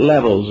different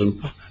levels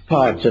and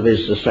parts of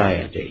his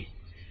society.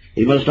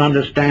 He must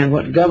understand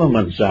what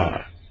governments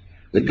are.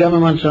 The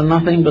governments are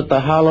nothing but the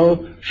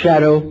hollow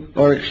shadow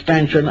or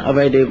extension of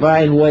a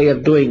divine way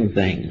of doing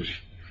things,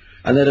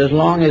 and that as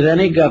long as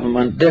any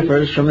government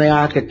differs from the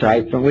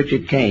archetype from which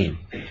it came,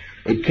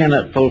 it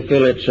cannot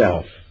fulfill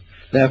itself.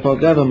 Therefore,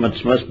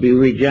 governments must be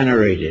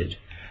regenerated.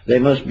 They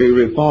must be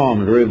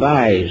reformed,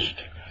 revised,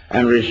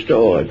 and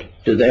restored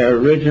to their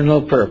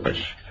original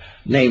purpose,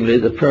 namely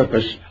the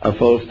purpose of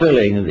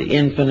fulfilling the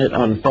infinite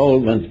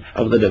unfoldment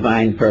of the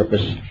divine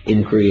purpose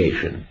in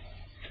creation.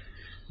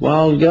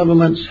 While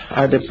governments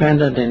are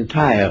dependent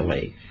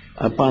entirely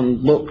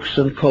upon books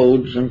and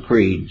codes and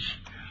creeds,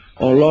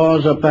 or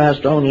laws are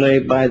passed only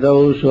by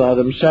those who are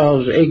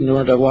themselves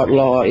ignorant of what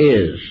law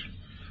is,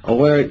 or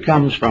where it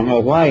comes from,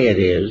 or why it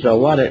is, or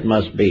what it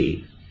must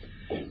be,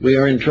 we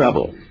are in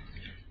trouble.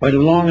 But as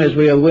long as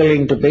we are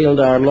willing to build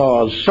our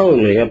laws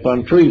solely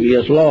upon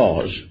previous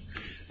laws,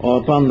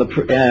 or upon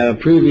the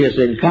previous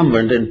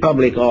incumbent in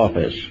public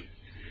office,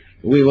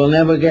 we will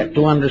never get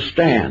to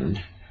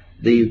understand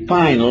the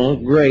final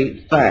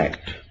great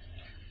fact,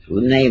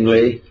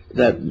 namely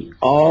that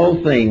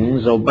all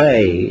things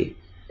obey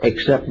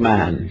except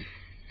man,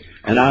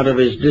 and out of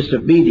his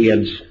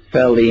disobedience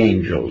fell the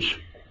angels.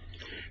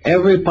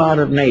 Every part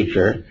of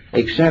nature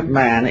except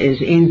man is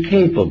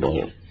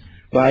incapable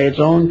by its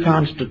own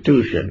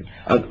constitution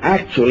of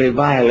actually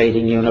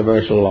violating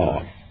universal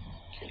law.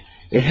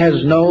 It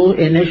has no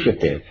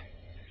initiative.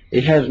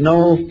 It has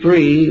no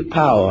free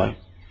power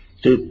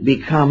to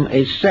become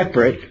a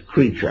separate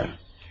creature.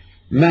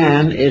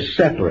 Man is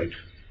separate.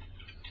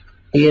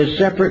 He is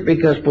separate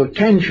because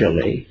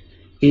potentially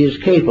he is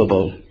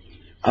capable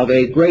of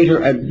a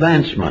greater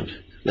advancement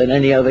than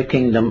any other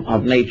kingdom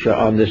of nature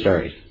on this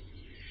earth.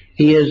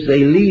 He is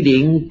the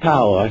leading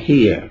power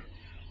here.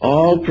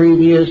 All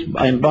previous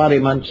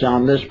embodiments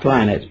on this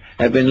planet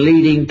have been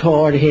leading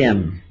toward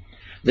him.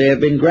 They have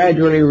been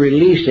gradually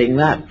releasing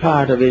that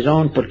part of his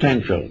own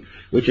potential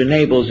which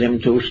enables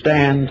him to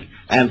stand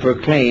and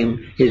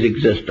proclaim his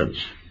existence.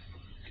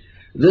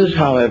 This,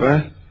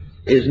 however,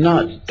 is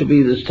not to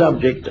be the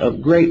subject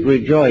of great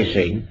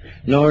rejoicing,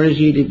 nor is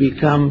he to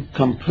become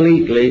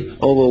completely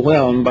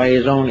overwhelmed by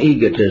his own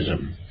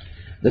egotism.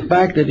 The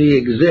fact that he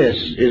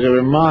exists is a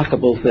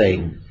remarkable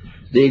thing.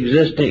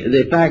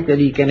 The fact that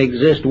he can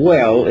exist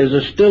well is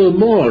a still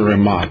more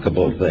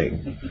remarkable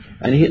thing.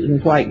 And he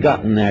hasn't quite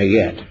gotten there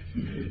yet.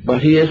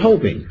 But he is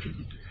hoping.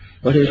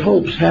 But his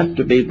hopes have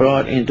to be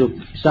brought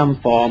into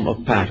some form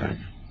of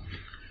pattern.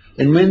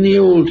 And when the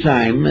old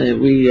time,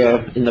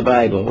 in the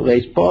Bible,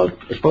 they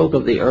spoke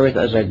of the earth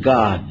as a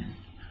garden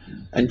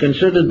and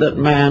considered that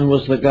man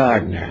was the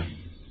gardener.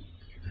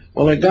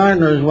 Well, a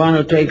gardener is one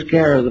who takes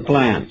care of the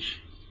plants.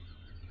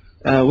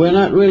 We're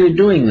not really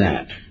doing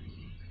that.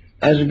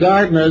 As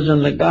gardeners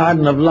in the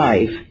garden of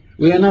life,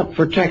 we are not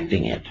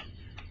protecting it.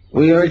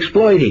 We are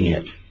exploiting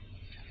it.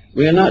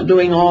 We are not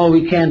doing all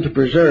we can to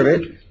preserve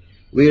it.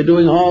 We are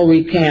doing all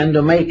we can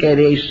to make it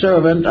a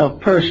servant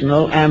of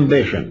personal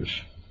ambitions.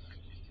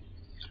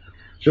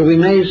 So we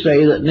may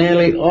say that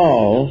nearly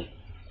all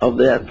of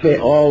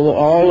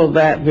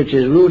that which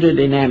is rooted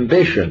in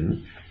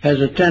ambition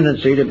has a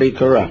tendency to be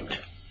corrupt.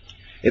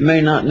 It may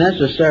not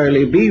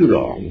necessarily be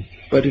wrong,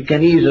 but it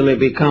can easily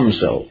become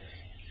so.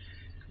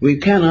 We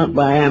cannot,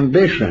 by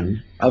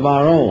ambition of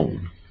our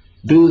own,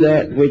 do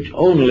that which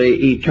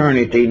only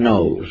eternity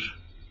knows.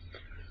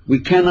 We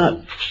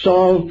cannot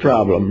solve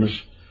problems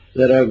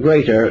that are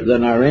greater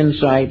than our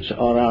insights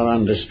or our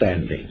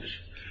understandings.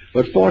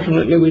 But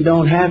fortunately, we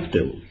don't have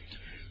to.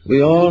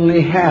 We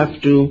only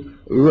have to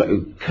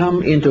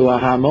come into a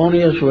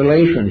harmonious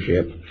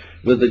relationship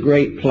with the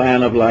great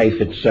plan of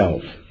life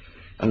itself.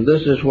 And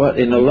this is what,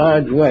 in a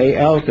large way,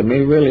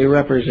 alchemy really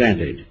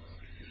represented.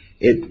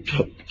 It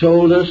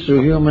told us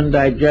through human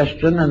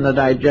digestion and the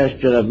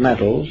digestion of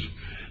metals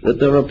that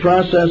there are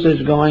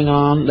processes going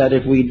on that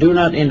if we do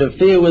not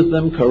interfere with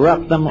them,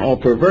 corrupt them, or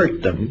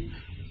pervert them,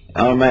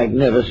 are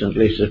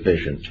magnificently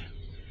sufficient.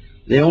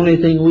 The only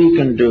thing we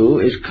can do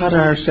is cut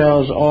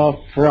ourselves off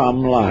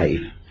from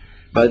life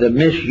by the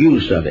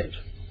misuse of it.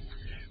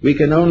 We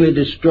can only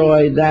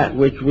destroy that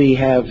which we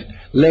have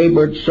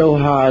labored so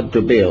hard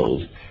to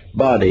build: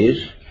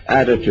 bodies,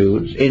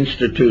 attitudes,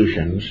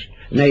 institutions,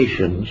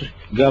 nations,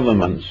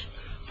 governments,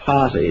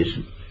 parties,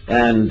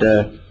 and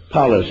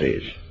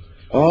policies.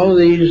 All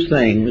these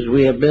things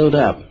we have built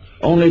up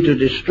only to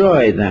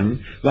destroy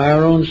them by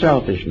our own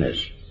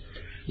selfishness.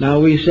 Now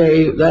we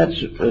say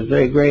that's a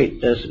very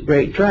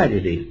great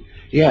tragedy.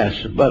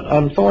 Yes, but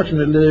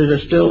unfortunately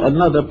there's still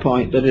another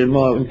point that is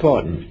more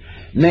important.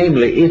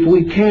 Namely, if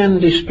we can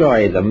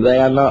destroy them, they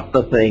are not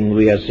the thing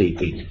we are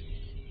seeking.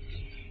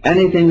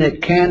 Anything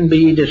that can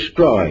be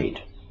destroyed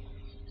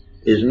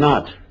is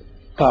not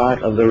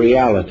part of the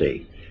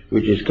reality,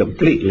 which is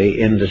completely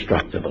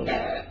indestructible.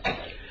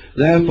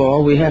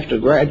 Therefore, we have to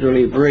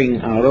gradually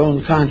bring our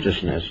own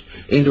consciousness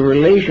into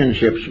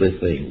relationships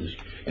with things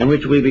in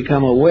which we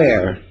become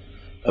aware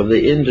of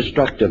the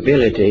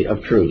indestructibility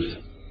of truth.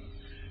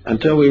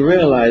 Until we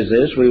realize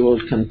this, we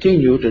will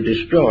continue to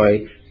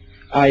destroy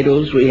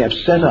idols we have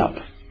set up,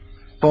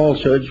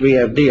 falsehoods we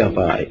have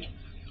deified,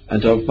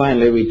 until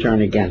finally we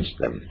turn against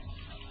them.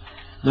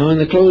 Now, in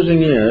the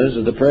closing years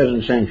of the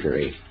present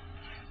century,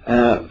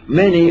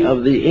 many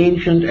of the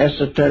ancient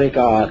esoteric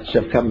arts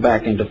have come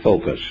back into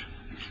focus.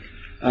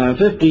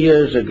 50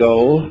 years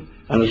ago,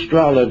 an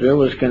astrologer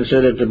was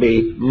considered to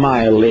be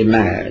mildly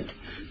mad.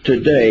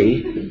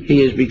 Today,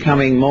 he is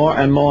becoming more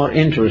and more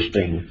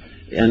interesting,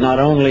 and not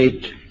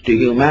only to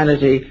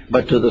humanity,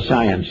 but to the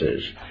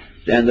sciences.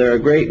 And there are a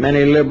great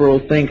many liberal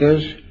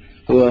thinkers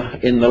who,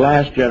 in the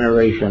last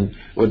generation,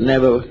 would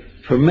never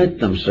permit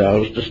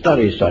themselves to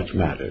study such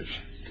matters.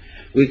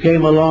 We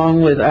came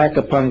along with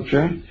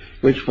acupuncture,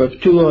 which for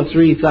 2,000 or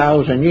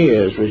 3,000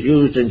 years was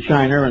used in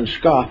China and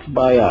scoffed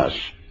by us.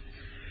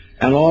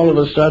 And all of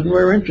a sudden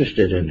we're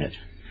interested in it.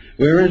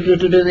 We're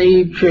interested in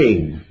the I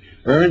Ching.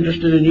 We're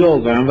interested in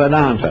yoga and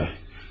Vedanta.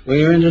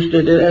 We're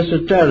interested in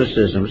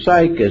esotericism,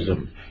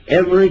 psychism,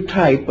 every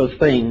type of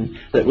thing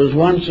that was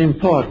once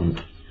important,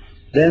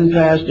 then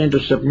passed into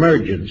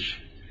submergence,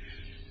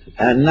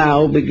 and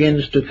now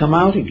begins to come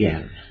out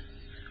again.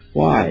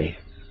 Why?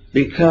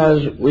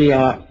 Because we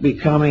are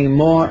becoming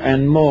more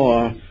and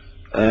more,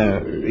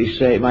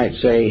 might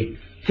say,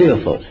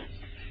 fearful.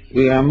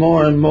 We are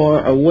more and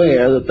more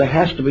aware that there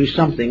has to be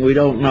something we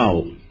don't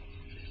know,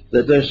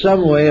 that there's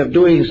some way of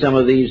doing some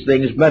of these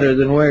things better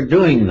than we're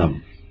doing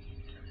them.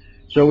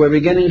 So we're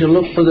beginning to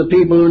look for the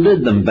people who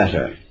did them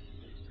better.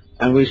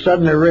 And we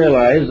suddenly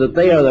realize that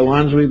they are the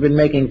ones we've been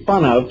making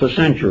fun of for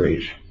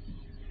centuries,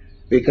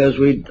 because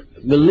we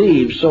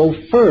believe so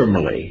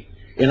firmly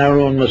in our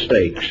own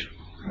mistakes.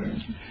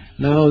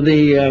 Now,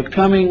 the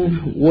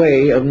coming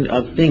way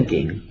of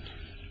thinking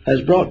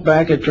has brought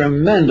back a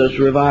tremendous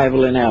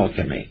revival in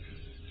alchemy.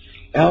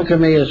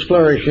 Alchemy is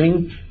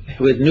flourishing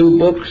with new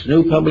books,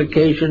 new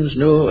publications,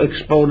 new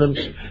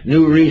exponents,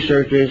 new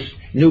researches,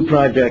 new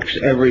projects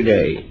every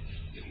day.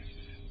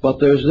 But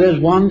there's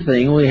one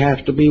thing we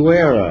have to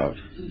beware of,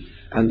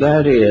 and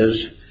that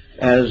is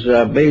as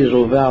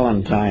Basil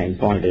Valentine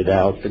pointed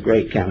out, the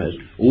great chemist,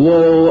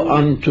 woe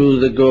unto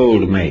the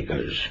gold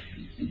makers.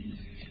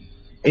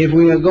 If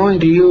we are going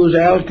to use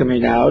alchemy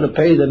now to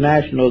pay the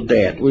national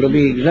debt, we'll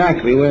be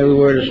exactly where we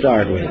were to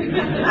start with.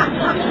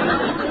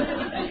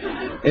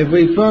 If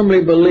we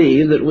firmly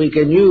believe that we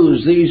can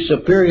use these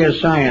superior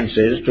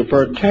sciences to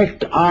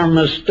protect our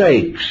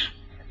mistakes,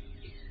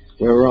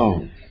 we're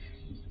wrong.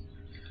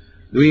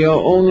 We are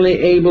only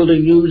able to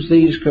use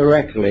these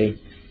correctly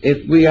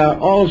if we are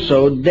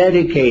also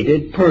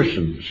dedicated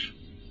persons.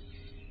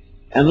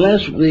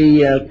 Unless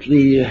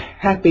the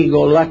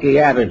happy-go-lucky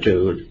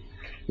attitude,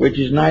 which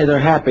is neither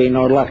happy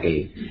nor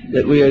lucky,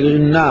 that we are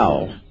in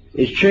now,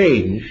 is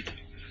changed,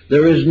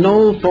 there is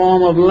no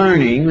form of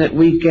learning that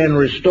we can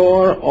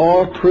restore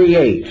or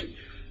create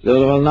that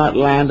will not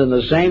land in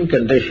the same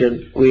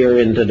condition we are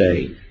in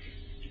today.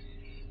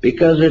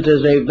 Because it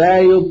is a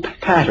value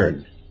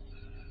pattern.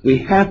 We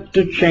have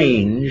to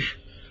change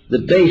the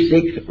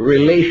basic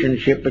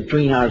relationship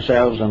between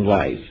ourselves and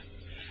life.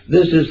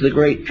 This is the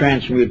great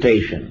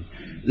transmutation.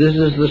 This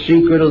is the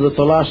secret of the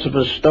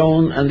philosopher's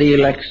stone and the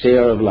elixir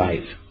of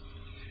life.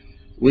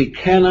 We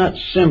cannot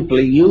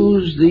simply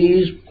use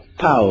these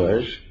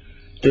powers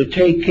to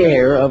take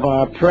care of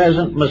our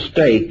present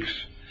mistakes.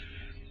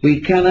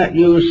 We cannot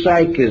use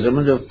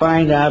psychism to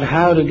find out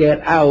how to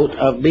get out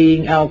of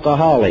being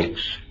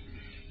alcoholics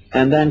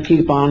and then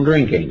keep on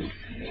drinking.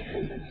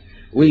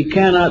 We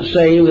cannot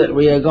say that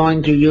we are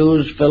going to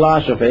use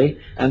philosophy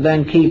and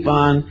then keep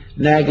on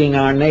nagging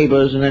our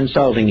neighbors and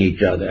insulting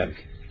each other.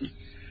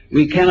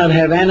 We cannot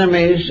have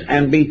enemies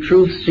and be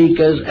truth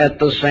seekers at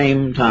the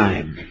same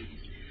time.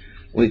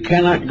 We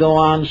cannot go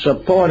on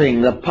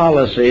supporting the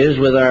policies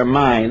with our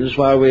minds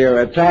while we are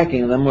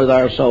attacking them with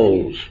our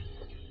souls.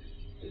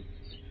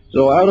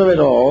 So out of it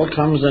all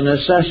comes the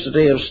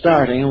necessity of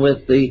starting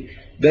with the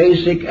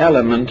basic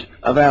element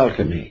of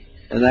alchemy,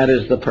 and that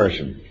is the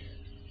person.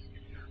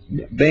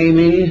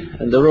 Bamey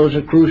and the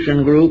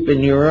Rosicrucian group in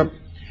Europe,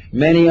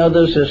 many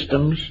other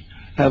systems,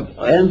 have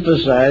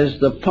emphasized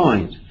the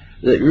point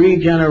that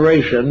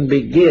regeneration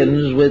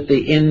begins with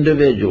the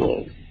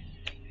individual.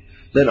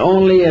 That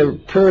only a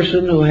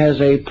person who has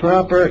a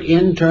proper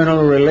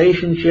internal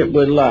relationship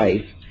with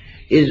life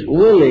is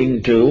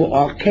willing to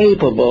or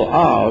capable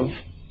of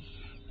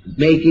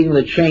making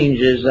the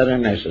changes that are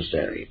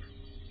necessary.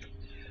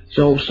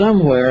 So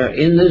somewhere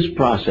in this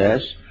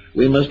process,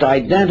 we must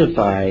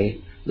identify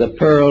the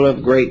pearl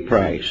of great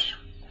price,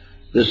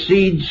 the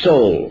seed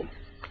soul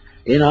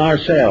in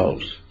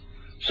ourselves,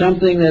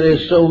 something that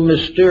is so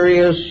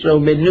mysterious, so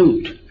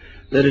minute,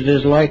 that it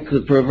is like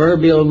the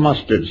proverbial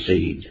mustard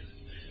seed,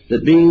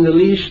 that being the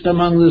least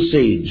among the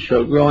seeds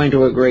shall grow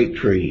into a great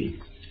tree.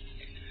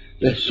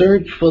 The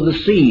search for the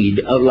seed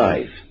of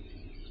life.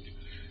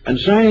 And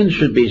science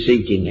should be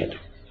seeking it.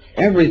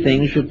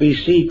 Everything should be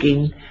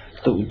seeking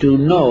to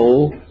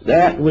know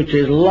that which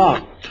is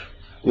locked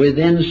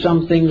within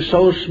something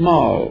so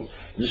small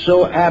and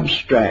so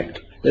abstract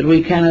that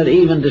we cannot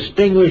even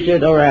distinguish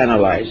it or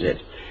analyze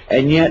it,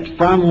 and yet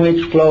from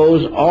which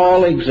flows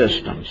all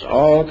existence,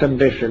 all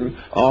condition,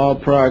 all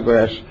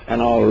progress,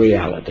 and all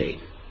reality.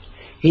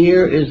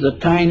 Here is the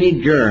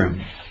tiny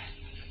germ,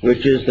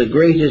 which is the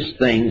greatest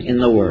thing in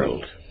the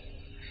world,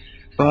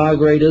 far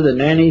greater than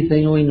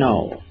anything we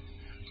know.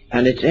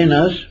 And it's in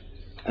us,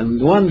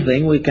 and one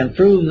thing, we can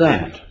prove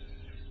that.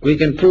 We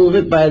can prove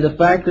it by the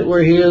fact that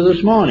we're here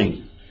this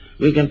morning.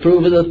 We can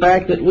prove it by the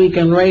fact that we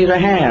can raise a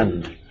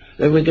hand,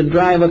 that we can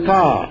drive a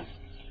car,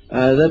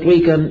 that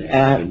we can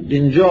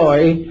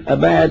enjoy a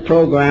bad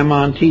program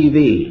on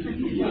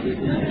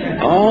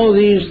TV. All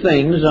these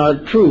things are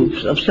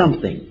proofs of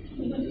something.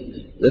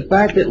 The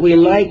fact that we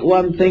like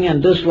one thing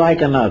and dislike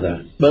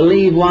another,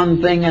 believe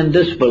one thing and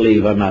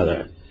disbelieve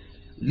another,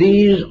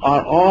 these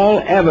are all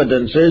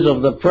evidences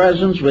of the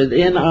presence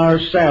within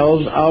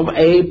ourselves of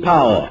a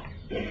power,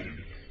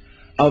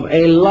 of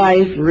a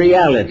life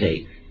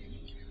reality,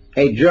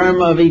 a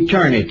germ of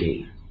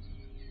eternity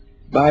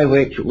by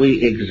which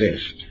we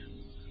exist.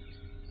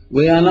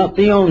 We are not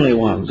the only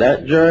ones.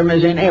 That germ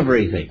is in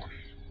everything.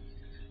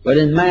 But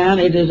in man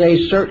it is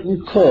a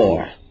certain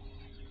core.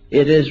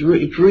 It is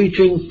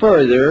reaching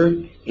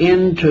further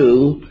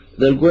into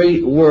the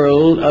great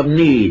world of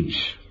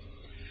needs.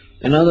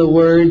 In other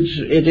words,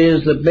 it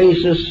is the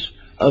basis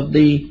of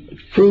the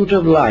fruit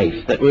of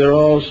life that we are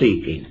all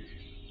seeking.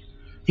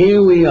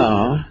 Here we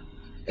are,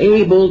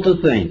 able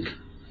to think,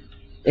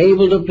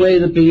 able to play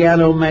the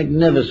piano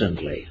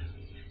magnificently,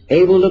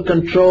 able to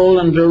control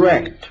and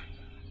direct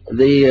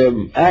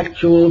the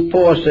actual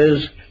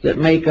forces that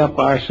make up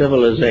our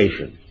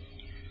civilization.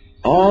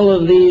 All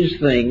of these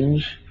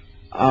things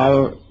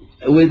are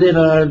within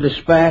our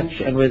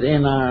dispatch and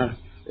within our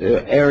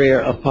area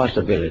of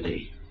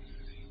possibility.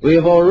 We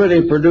have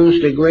already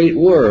produced a great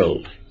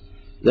world,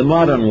 the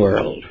modern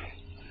world,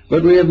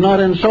 but we have not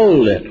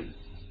ensouled it.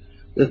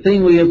 The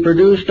thing we have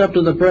produced up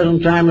to the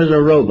present time is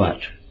a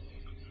robot.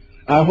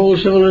 Our whole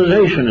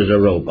civilization is a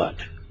robot,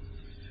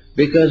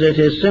 because it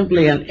is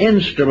simply an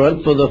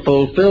instrument for the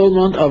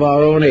fulfillment of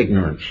our own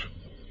ignorance.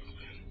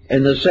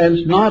 in the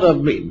sense not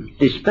of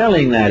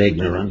dispelling that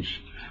ignorance,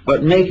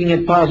 but making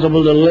it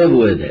possible to live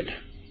with it.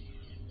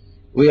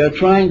 We are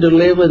trying to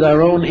live with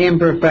our own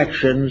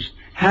imperfections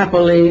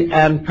happily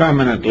and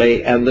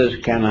permanently, and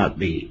this cannot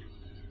be.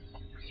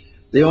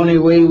 The only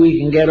way we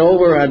can get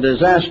over our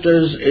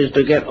disasters is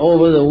to get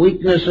over the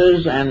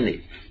weaknesses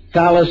and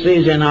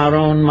fallacies in our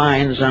own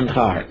minds and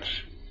hearts.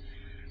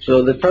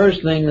 So the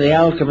first thing the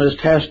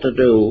alchemist has to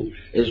do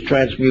is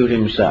transmute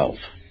himself.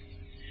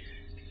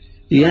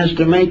 He has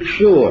to make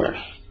sure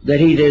that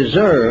he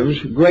deserves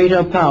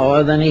greater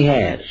power than he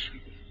has.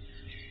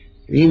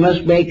 He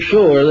must make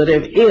sure that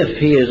if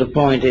he is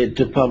appointed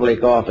to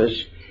public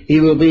office, he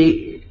will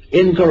be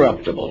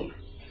incorruptible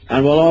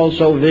and will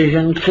also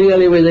vision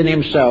clearly within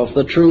himself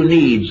the true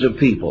needs of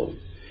people.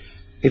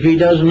 If he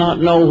does not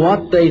know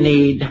what they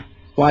need,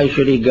 why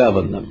should he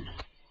govern them?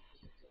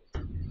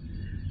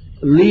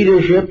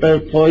 Leadership,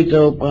 as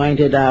Plato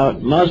pointed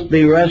out, must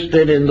be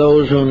rested in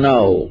those who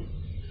know.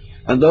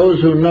 And those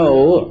who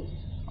know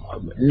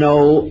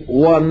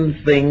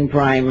one thing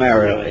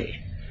primarily,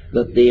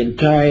 that the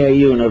entire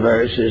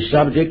universe is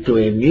subject to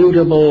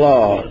immutable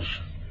laws.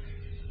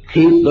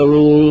 Keep the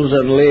rules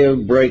and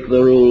live, break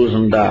the rules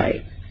and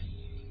die.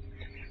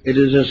 It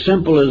is as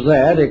simple as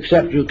that,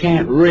 except you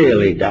can't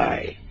really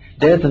die.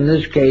 Death in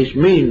this case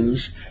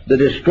means the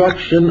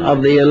destruction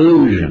of the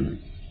illusion.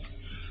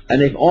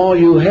 And if all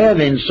you have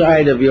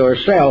inside of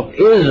yourself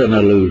is an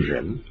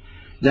illusion,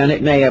 then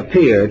it may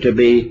appear to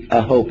be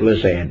a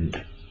hopeless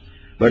end.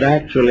 But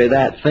actually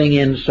that thing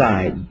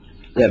inside,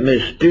 that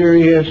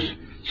mysterious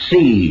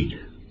seed,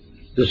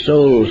 the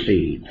soul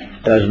seed,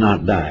 does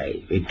not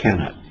die. It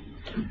cannot.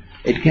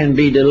 It can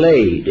be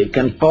delayed. It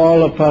can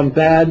fall upon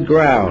bad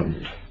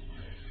ground.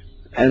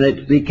 And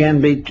it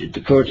can be,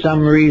 for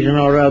some reason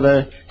or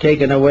other,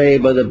 taken away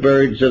by the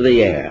birds of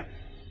the air.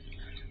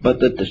 But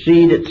that the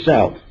seed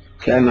itself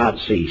cannot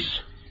cease.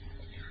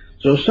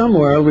 So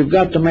somewhere we've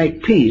got to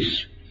make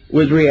peace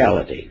with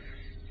reality.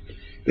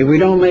 If we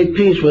don't make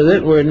peace with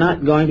it, we're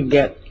not going to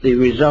get the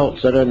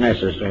results that are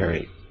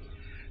necessary.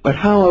 But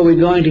how are we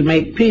going to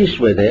make peace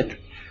with it,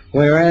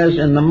 whereas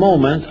in the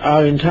moment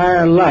our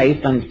entire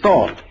life and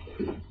thought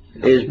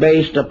is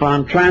based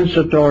upon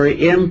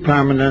transitory,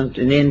 impermanent,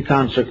 and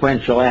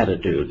inconsequential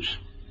attitudes?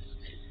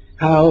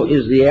 How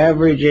is the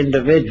average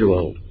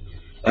individual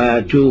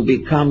to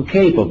become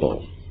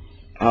capable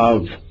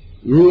of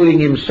ruling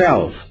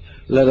himself,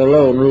 let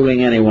alone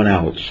ruling anyone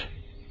else?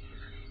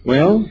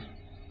 Well,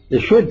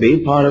 it should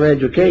be part of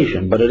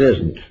education, but it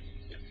isn't.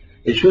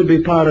 It should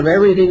be part of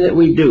everything that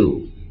we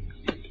do,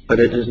 but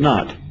it is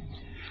not.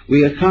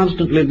 We are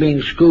constantly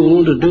being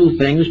schooled to do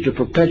things to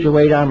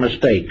perpetuate our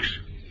mistakes.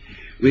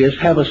 We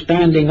have a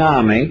standing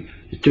army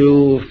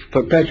to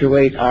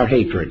perpetuate our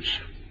hatreds.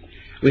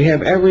 We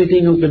have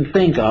everything we can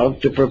think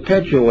of to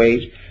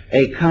perpetuate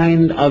a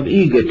kind of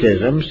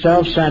egotism,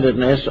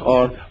 self-centeredness,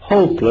 or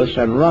hopeless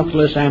and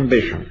ruthless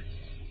ambition.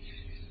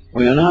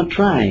 We are not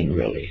trying,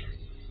 really,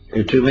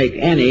 to make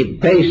any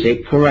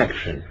basic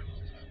correction.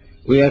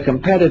 We are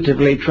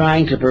competitively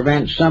trying to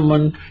prevent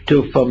someone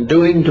from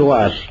doing to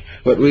us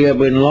what we have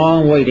been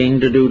long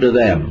waiting to do to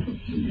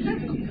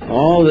them.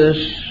 All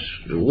this,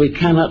 we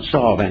cannot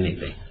solve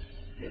anything.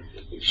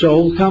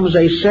 So comes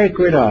a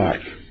sacred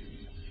art.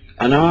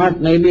 An art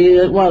maybe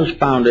that was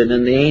founded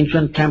in the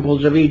ancient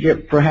temples of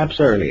Egypt, perhaps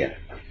earlier.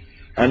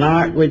 An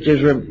art which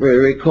is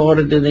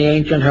recorded in the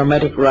ancient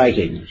Hermetic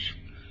writings.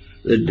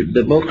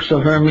 The books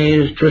of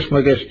Hermes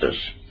Trismegistus,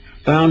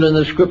 found in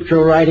the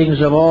scriptural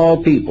writings of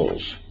all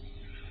peoples.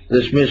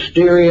 This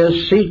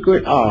mysterious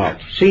secret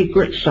art,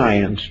 secret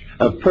science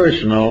of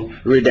personal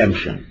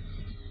redemption,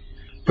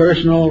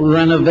 personal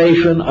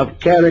renovation of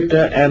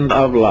character and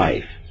of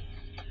life.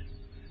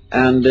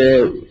 And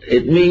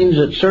it means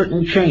that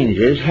certain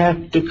changes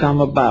have to come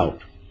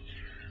about.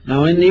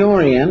 Now in the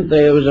Orient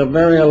there was a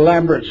very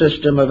elaborate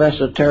system of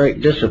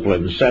esoteric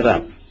disciplines set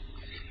up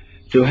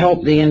to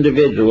help the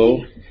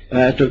individual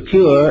to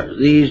cure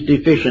these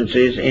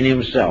deficiencies in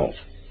himself,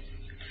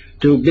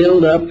 to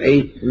build up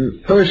a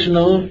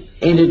personal,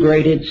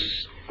 integrated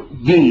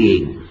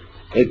being,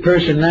 a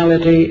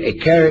personality, a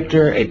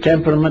character, a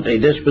temperament, a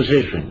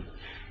disposition,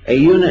 a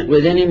unit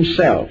within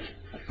himself,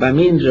 by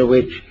means of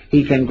which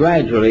he can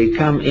gradually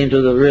come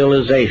into the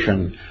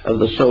realization of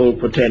the soul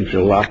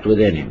potential locked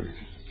within him.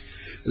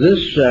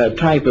 This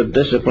type of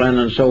discipline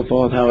and so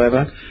forth,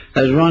 however,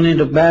 has run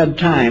into bad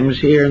times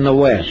here in the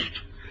West,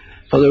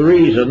 for the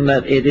reason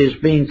that it is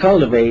being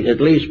cultivated,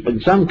 at least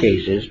in some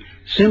cases,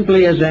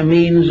 simply as a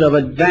means of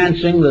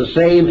advancing the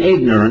same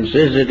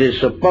ignorances it is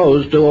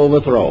supposed to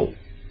overthrow.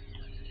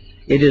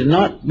 It is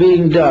not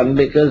being done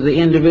because the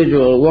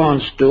individual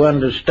wants to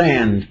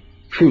understand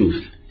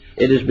truth.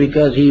 It is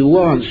because he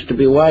wants to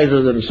be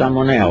wiser than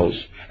someone else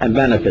and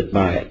benefit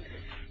by it.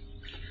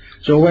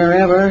 So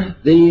wherever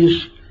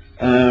these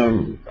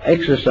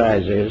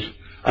exercises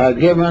are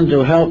given to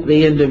help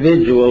the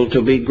individual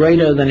to be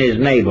greater than his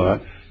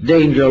neighbor,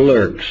 danger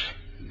lurks.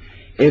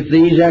 If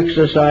these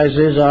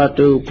exercises are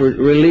to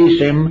release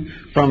him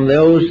from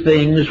those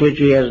things which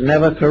he has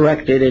never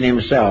corrected in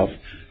himself,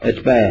 it's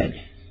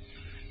bad.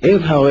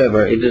 If,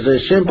 however, it is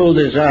a simple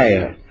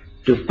desire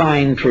to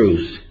find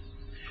truth,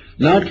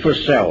 not for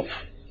self,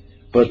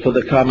 but for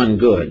the common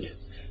good,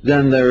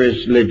 then there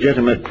is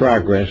legitimate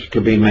progress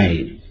to be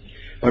made.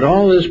 But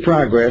all this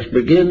progress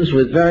begins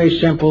with very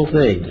simple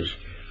things.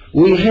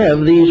 We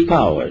have these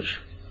powers.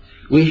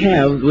 We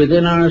have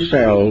within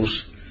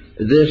ourselves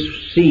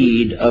this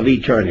seed of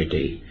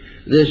eternity,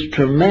 this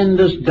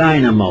tremendous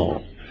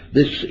dynamo,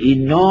 this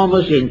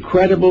enormous,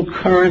 incredible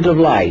current of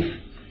life.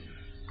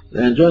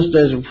 And just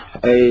as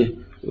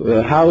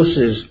a house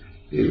is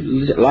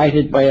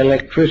lighted by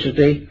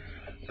electricity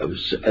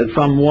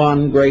from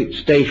one great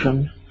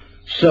station,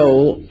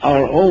 so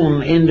our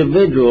own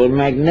individual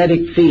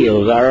magnetic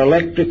fields, our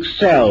electric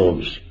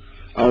selves,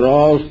 are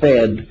all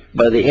fed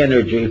by the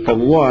energy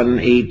from one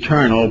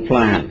eternal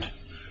plant.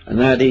 And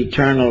that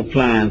eternal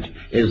plant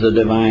is the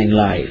divine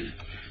life.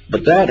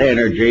 But that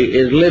energy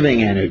is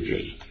living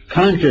energy,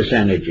 conscious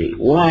energy,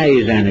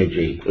 wise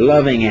energy,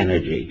 loving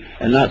energy,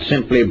 and not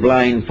simply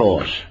blind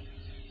force.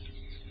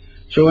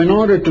 So in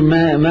order to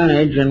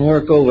manage and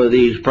work over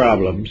these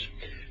problems,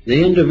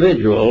 the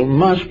individual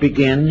must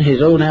begin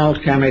his own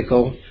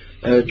alchemical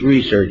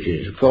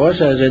researches. Of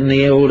course, as in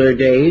the older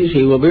days,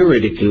 he will be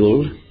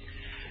ridiculed,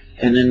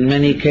 and in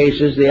many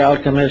cases the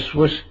alchemist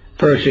was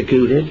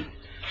persecuted.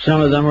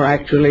 Some of them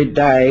actually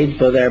died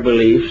for their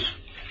beliefs.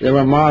 There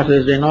were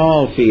martyrs in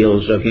all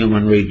fields of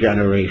human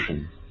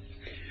regeneration.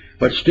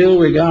 But still,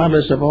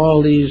 regardless of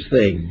all these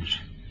things,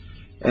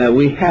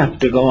 we have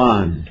to go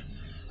on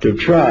to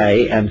try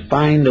and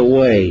find a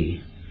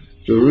way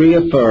to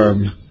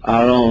reaffirm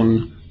our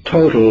own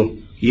total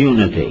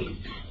unity,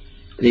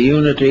 the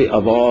unity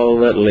of all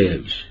that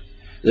lives,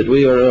 that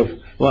we are of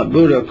what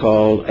Buddha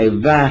called a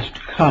vast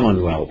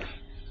commonwealth,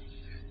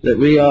 that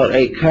we are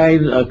a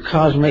kind of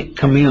cosmic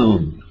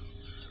commune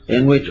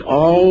in which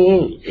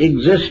all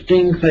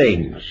existing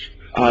things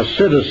are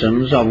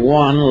citizens of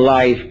one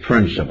life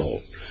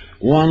principle,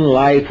 one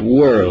life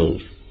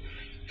world.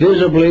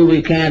 Visibly,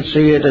 we can't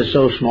see it as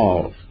so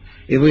small.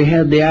 If we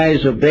had the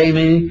eyes of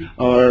Damie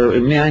or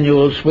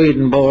Emanuel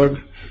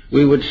Swedenborg,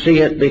 we would see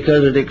it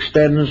because it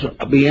extends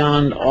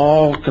beyond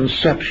all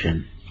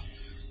conception.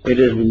 It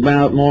is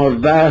more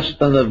vast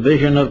than the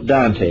vision of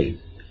Dante.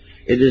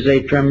 It is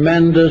a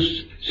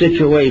tremendous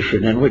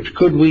situation in which,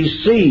 could we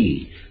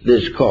see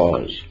this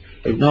cause,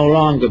 it would no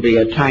longer be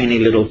a tiny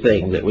little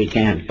thing that we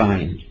can't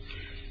find.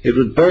 It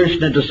would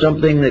burst into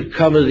something that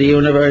covers the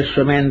universe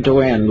from end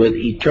to end with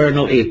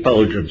eternal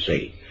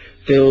effulgency,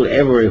 filled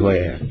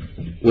everywhere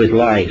with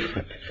life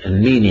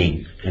and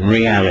meaning and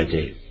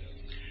reality.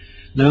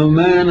 Now,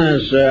 man,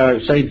 as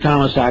St.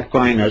 Thomas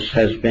Aquinas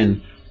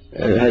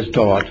has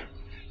taught,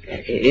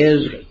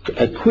 is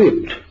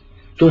equipped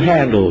to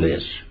handle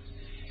this.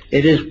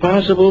 It is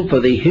possible for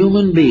the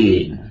human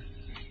being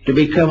to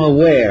become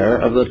aware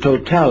of the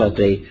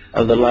totality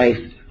of the life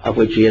of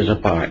which he is a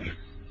part.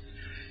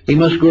 He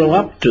must grow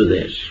up to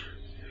this,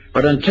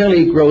 but until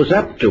he grows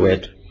up to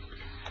it,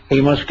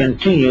 he must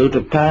continue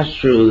to pass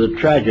through the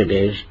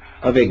tragedies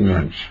of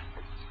ignorance.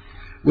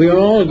 We are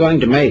all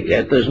going to make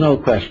it, there's no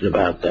question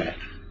about that.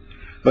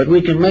 But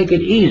we can make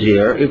it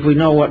easier if we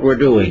know what we're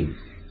doing.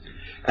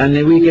 And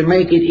we can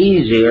make it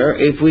easier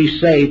if we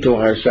say to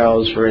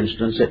ourselves, for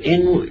instance, that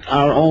in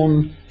our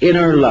own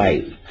inner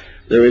life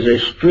there is a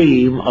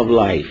stream of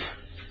life.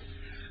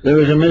 There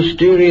is a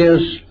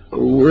mysterious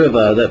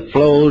river that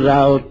flows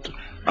out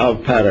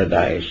of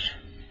paradise.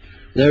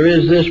 There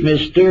is this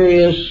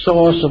mysterious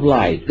source of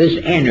life, this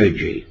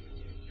energy,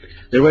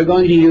 that we're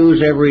going to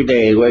use every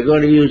day. We're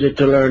going to use it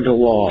to learn to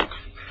walk.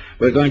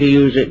 We're going to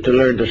use it to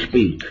learn to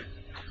speak.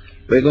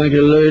 We're going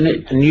to learn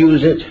it and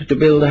use it to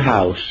build a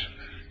house.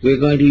 We're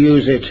going to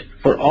use it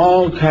for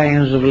all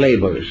kinds of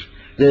labors,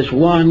 this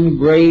one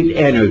great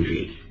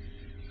energy.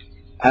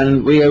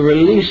 And we are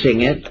releasing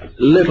it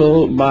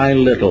little by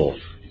little,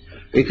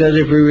 because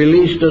if we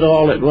released it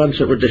all at once,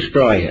 it would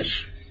destroy us.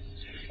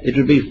 It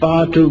would be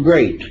far too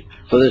great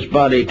for this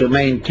body to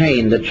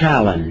maintain the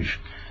challenge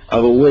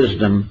of a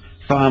wisdom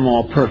far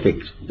more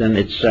perfect than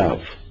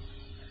itself.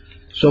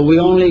 So we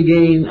only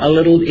gain a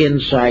little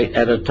insight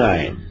at a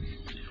time.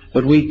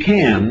 But we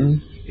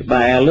can,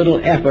 by a little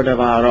effort of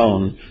our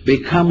own,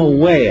 become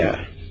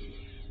aware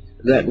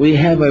that we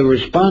have a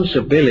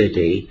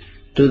responsibility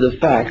to the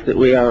fact that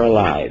we are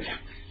alive.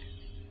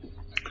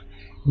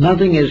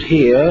 Nothing is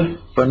here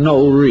for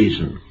no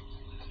reason.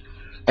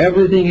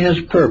 Everything has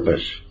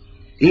purpose.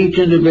 Each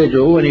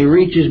individual, when he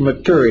reaches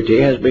maturity,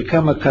 has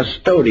become a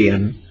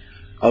custodian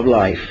of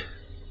life.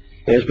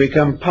 He has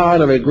become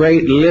part of a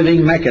great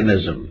living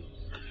mechanism.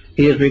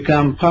 He has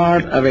become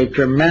part of a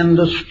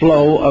tremendous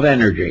flow of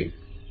energy.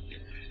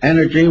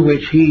 Energy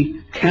which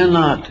he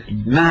cannot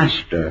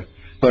master,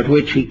 but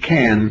which he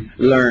can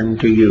learn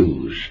to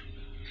use.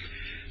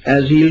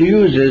 As he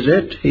uses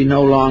it, he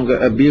no longer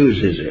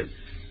abuses it.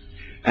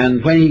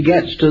 And when he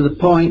gets to the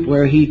point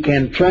where he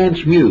can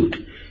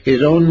transmute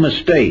his own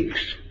mistakes,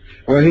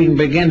 where he can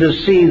begin to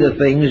see the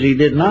things he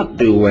did not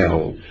do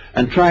well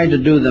and try to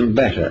do them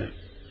better,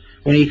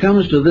 when he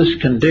comes to this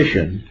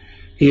condition,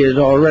 he is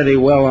already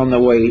well on the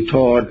way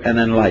toward an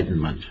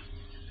enlightenment.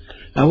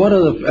 Now, what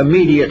are the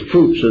immediate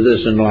fruits of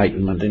this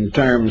enlightenment in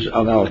terms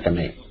of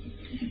alchemy?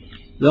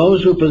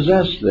 Those who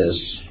possess this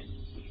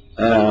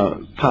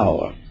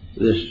power,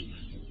 this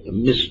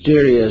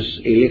mysterious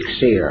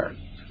elixir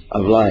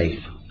of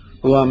life,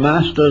 who are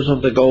masters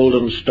of the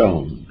golden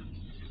stone,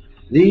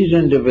 these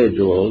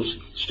individuals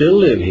still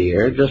live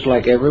here just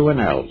like everyone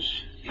else.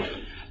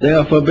 They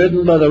are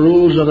forbidden by the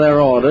rules of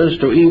their orders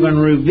to even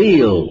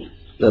reveal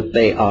that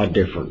they are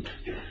different.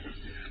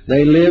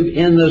 They live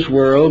in this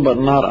world but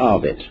not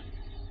of it.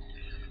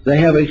 They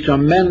have a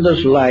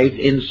tremendous life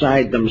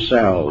inside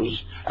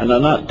themselves and are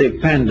not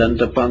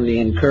dependent upon the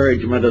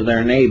encouragement of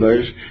their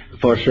neighbors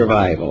for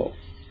survival.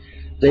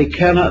 They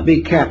cannot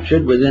be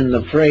captured within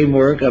the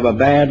framework of a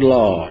bad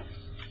law.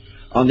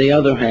 On the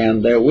other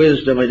hand, their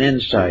wisdom and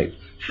insight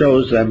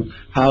shows them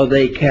how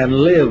they can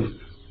live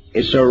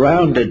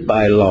surrounded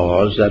by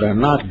laws that are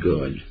not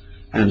good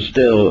and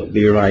still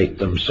be right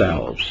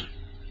themselves.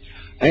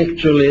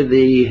 Actually,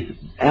 the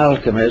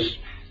alchemist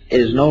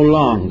is no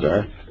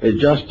longer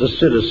just a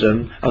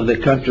citizen of the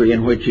country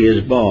in which he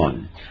is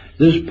born.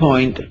 This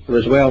point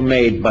was well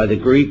made by the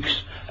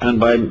Greeks and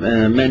by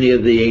many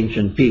of the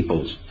ancient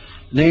peoples.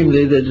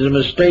 Namely, that it is a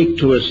mistake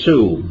to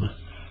assume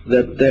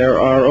that there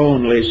are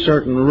only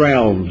certain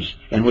realms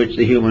in which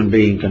the human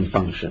being can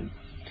function.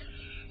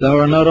 There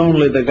are not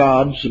only the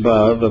gods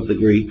above of the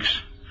Greeks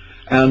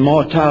and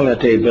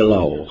mortality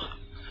below.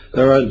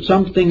 There is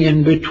something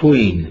in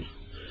between.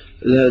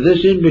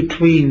 This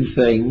in-between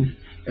thing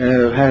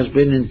has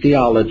been in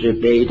theology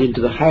made into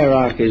the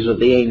hierarchies of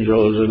the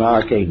angels and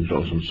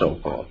archangels and so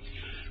forth.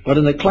 But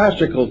in the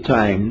classical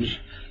times,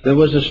 there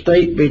was a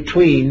state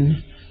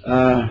between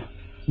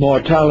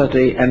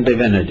mortality and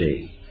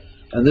divinity,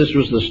 and this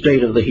was the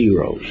state of the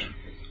heroes,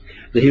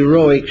 the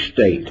heroic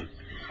state.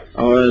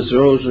 Or as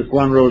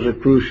one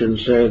Rosicrucian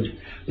said,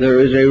 there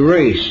is a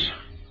race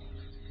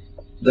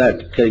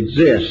that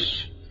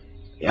exists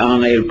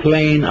on a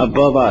plane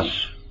above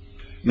us,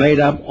 made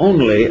up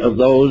only of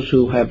those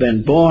who have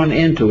been born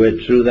into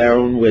it through their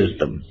own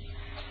wisdom,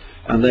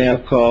 and they are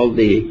called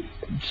the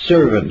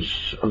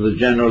servants of the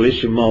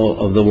generalissimo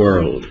of the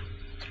world.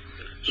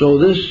 So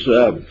this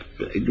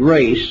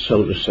race,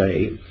 so to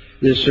say,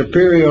 this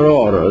superior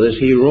order, this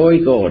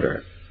heroic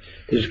order,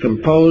 is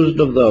composed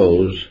of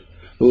those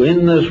who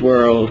in this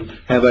world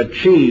have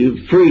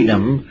achieved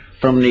freedom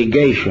from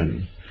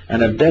negation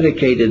and have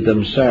dedicated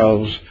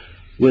themselves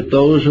with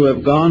those who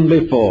have gone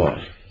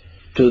before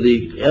to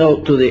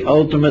the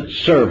ultimate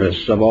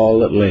service of all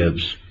that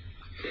lives.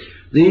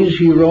 These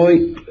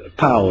heroic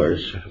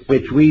powers,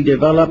 which we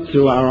develop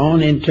through our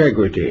own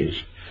integrities,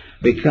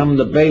 become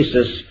the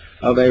basis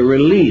of a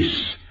release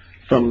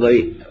from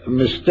the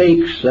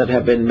mistakes that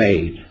have been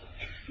made.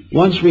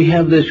 Once we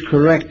have this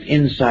correct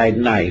inside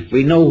knife,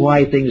 we know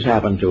why things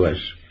happen to us.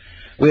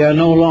 We are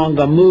no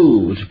longer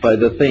moved by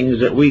the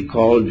things that we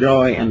call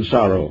joy and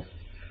sorrow.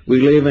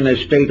 We live in a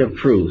state of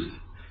truth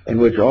in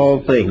which all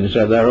things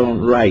have their own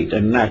right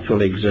and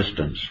natural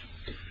existence.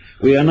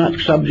 We are not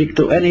subject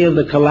to any of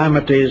the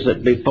calamities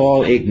that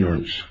befall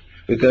ignorance,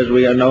 because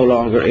we are no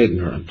longer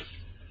ignorant.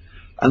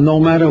 And no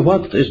matter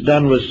what is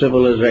done with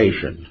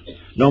civilization,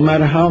 no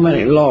matter how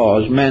many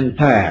laws men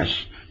pass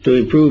to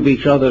improve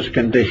each other's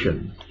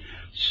condition,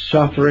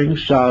 suffering,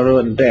 sorrow,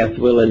 and death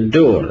will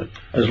endure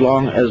as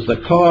long as the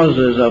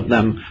causes of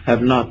them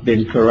have not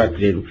been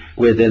corrected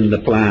within the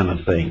plan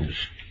of things.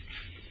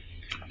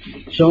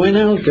 So in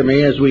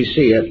alchemy, as we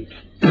see it,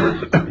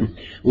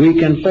 we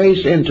can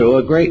face into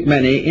a great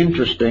many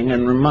interesting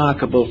and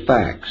remarkable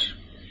facts.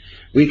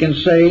 We can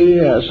say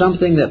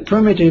something that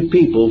primitive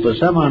people, for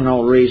some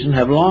unknown reason,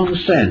 have long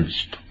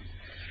sensed.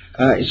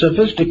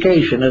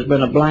 Sophistication has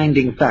been a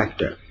blinding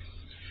factor.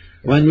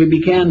 When we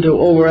began to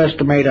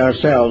overestimate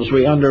ourselves,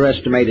 we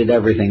underestimated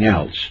everything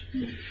else.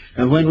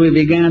 And when we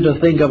began to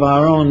think of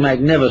our own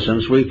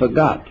magnificence, we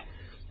forgot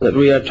that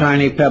we are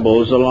tiny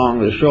pebbles along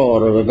the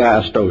shore of a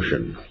vast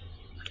ocean.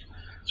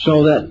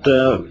 So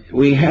that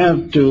we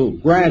have to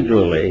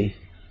gradually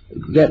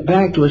get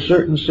back to a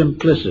certain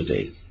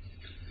simplicity.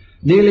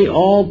 Nearly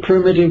all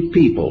primitive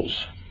peoples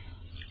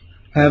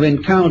have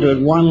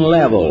encountered one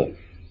level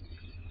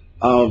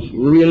of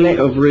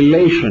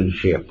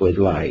relationship with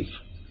life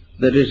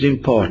that is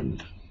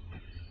important.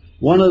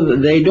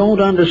 They don't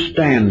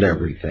understand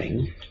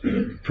everything.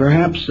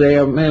 Perhaps they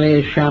are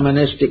merely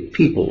shamanistic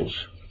peoples.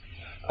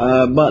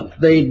 But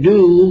they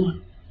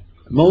do,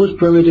 most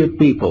primitive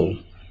people,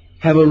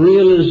 have a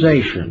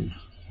realization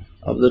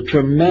of the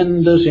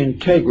tremendous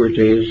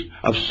integrities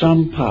of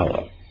some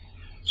power,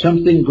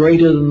 something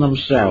greater than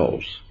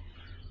themselves.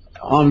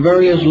 On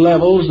various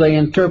levels they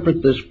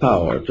interpret this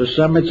power. To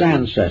some it's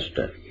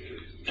ancestor,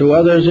 to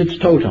others it's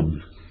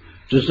totem,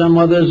 to some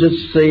others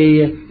it's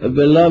the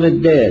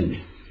beloved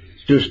dead,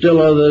 to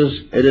still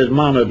others it is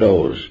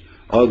monados,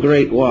 or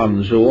great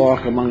ones who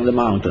walk among the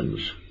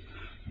mountains.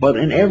 But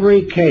in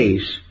every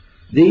case,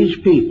 these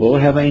people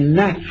have a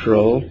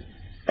natural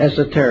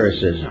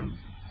esotericism.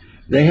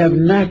 They have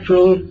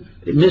natural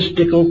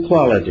mystical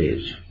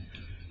qualities.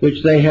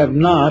 which they have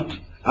not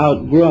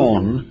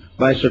outgrown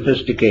by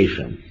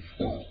sophistication.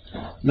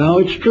 Now,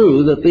 it's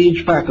true that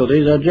these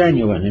faculties are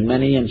genuine in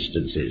many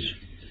instances,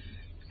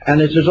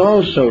 and it is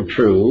also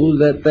true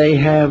that they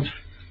have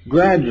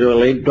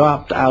gradually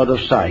dropped out of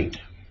sight.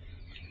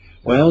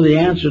 Well, the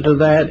answer to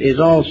that is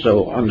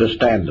also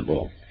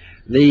understandable.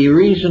 The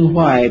reason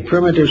why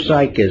primitive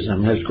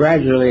psychism has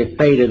gradually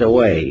faded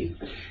away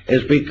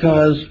is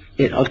because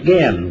it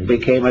again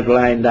became a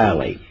blind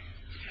alley.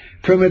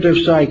 Primitive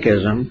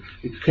psychism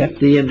kept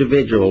the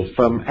individual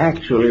from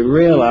actually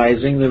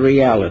realizing the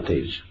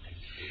realities.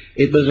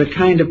 It was a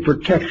kind of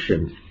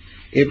protection.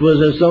 It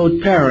was as though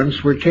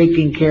parents were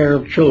taking care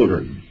of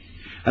children,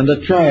 and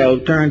the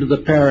child turned to the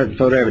parent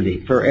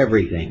for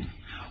everything,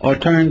 or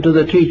turned to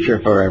the teacher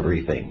for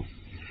everything.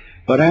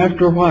 But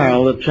after a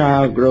while, the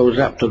child grows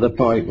up to the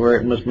point where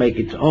it must make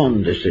its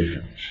own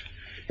decisions.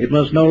 It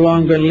must no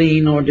longer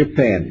lean or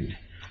depend.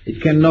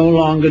 It can no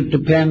longer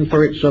depend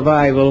for its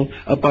survival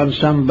upon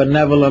some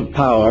benevolent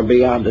power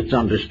beyond its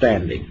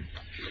understanding.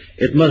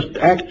 It must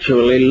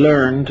actually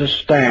learn to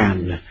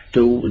stand,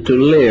 to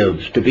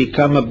live, to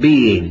become a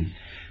being,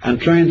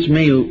 and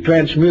transmute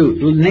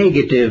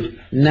negative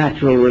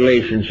natural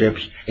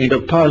relationships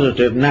into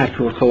positive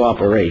natural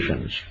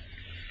cooperations.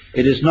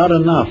 It is not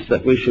enough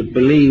that we should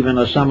believe in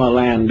a summer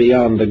land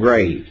beyond the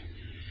grave.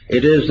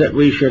 It is that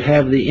we should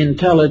have the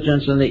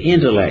intelligence and the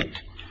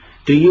intellect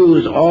to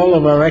use all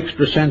of our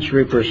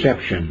extrasensory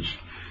perceptions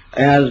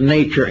as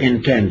nature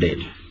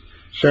intended,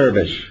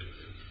 service,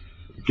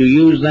 to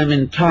use them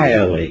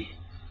entirely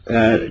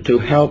to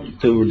help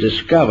to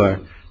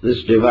discover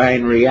this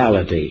divine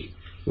reality,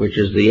 which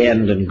is the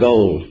end and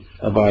goal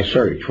of our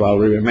search while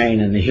we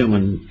remain in the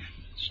human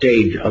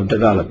stage of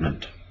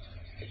development.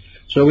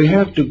 So we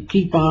have to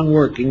keep on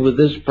working with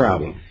this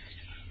problem.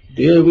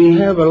 We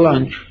have a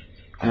lunch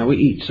and we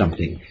eat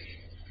something,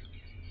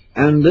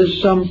 and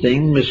this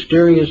something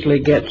mysteriously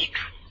gets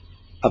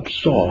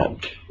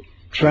absorbed,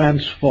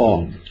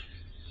 transformed.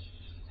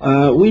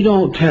 We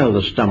don't tell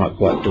the stomach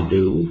what to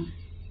do.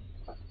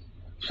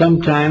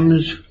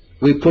 Sometimes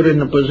we put it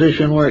in a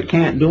position where it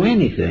can't do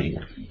anything.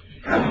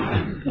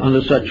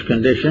 Under such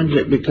conditions,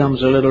 it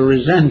becomes a little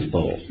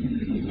resentful.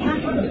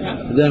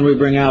 Then we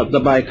bring out the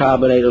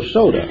bicarbonate of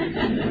soda.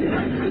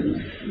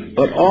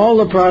 But all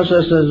the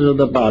processes of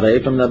the body,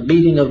 from the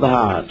beating of the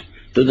heart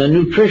to the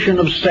nutrition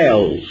of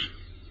cells,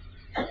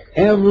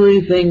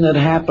 everything that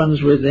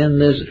happens within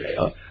this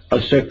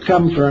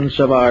circumference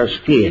of our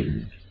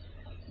skin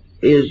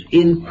is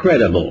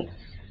incredible.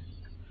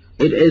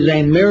 It is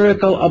a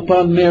miracle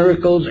upon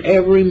miracles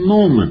every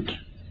moment.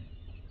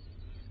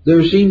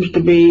 There seems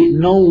to be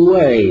no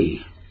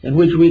way in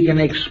which we can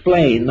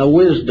explain the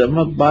wisdom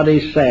of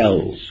body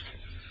cells,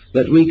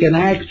 that we can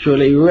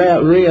actually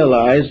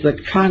realize the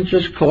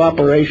conscious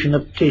cooperation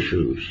of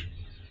tissues.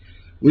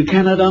 We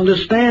cannot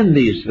understand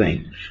these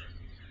things,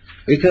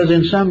 because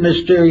in some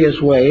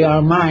mysterious way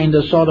our mind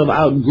has sort of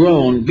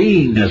outgrown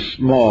being a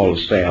small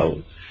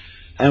cell,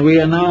 and we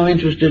are now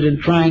interested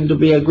in trying to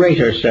be a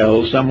greater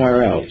cell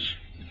somewhere else.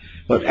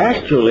 But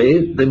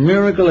actually, the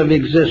miracle of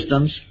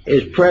existence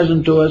is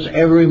present to us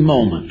every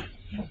moment.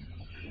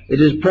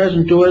 It is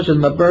present to us in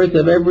the birth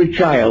of every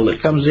child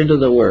that comes into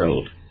the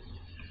world.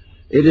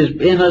 It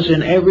is in us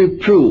in every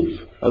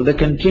proof of the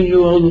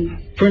continual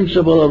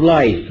principle of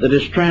life that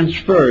is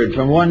transferred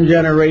from one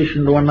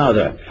generation to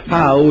another.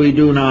 How, we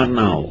do not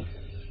know.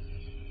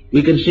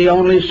 We can see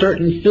only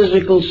certain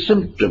physical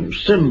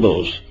symptoms,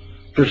 symbols,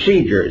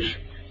 procedures,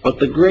 but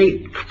the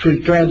great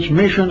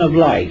transmission of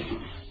life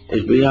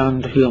is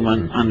beyond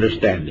human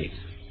understanding.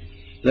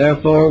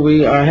 Therefore,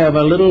 we have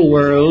a little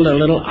world, a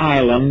little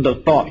island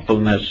of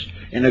thoughtfulness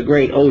in a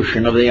great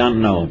ocean of the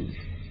unknown.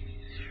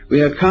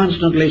 We are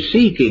constantly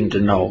seeking to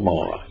know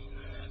more,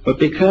 but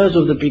because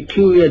of the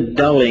peculiar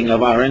dulling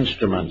of our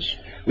instruments,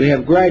 we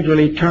have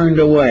gradually turned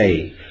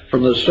away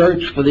from the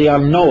search for the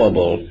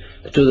unknowable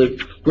to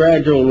the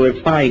gradual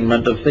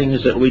refinement of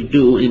things that we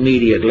do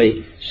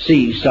immediately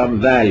see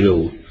some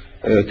value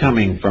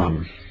coming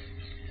from.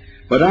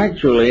 But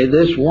actually,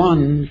 this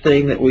one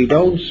thing that we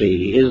don't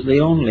see is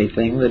the only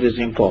thing that is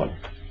important.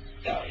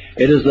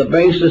 It is the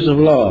basis of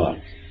law.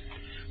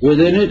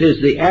 Within it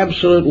is the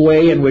absolute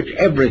way in which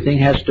everything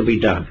has to be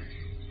done.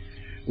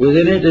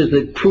 Within it is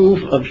the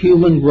proof of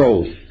human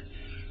growth.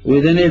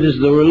 Within it is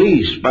the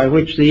release by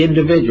which the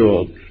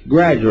individual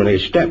gradually,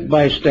 step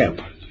by step,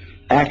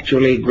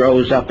 actually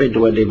grows up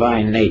into a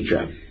divine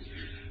nature.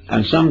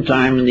 And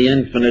sometime in the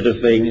infinite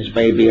of things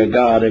may be a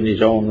God in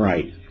his own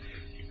right.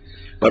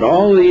 But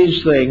all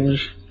these things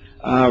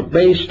are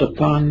based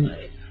upon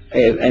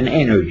an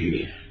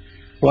energy,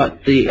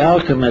 what the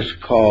alchemists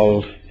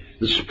called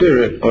the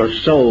spirit or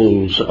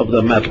souls of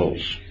the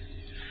metals.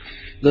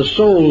 The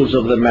souls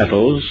of the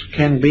metals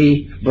can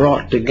be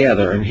brought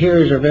together, and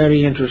here's a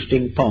very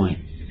interesting point.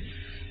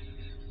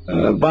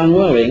 Von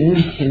Welling,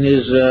 in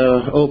his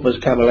Opus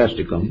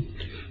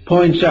Cabalisticum,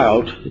 points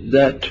out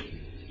that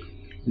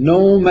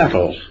no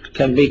metal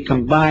can be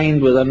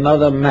combined with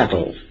another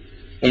metal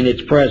in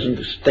its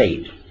present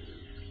state.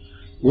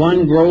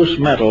 One gross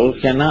metal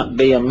cannot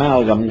be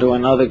amalgam to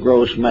another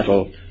gross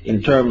metal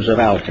in terms of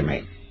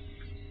alchemy.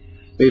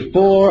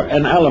 Before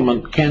an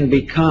element can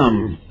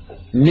become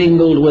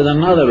mingled with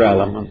another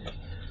element,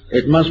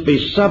 it must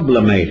be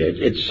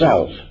sublimated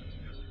itself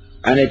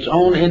and its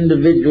own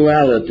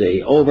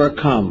individuality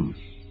overcome.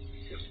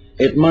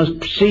 It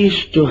must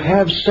cease to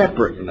have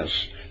separateness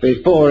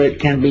before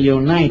it can be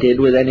united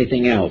with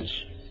anything else.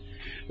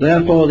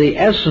 Therefore, the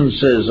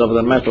essences of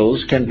the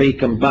metals can be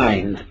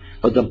combined,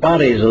 but the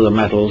bodies of the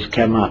metals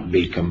cannot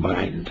be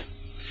combined.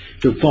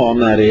 To form,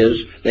 that is,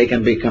 they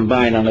can be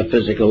combined on a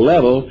physical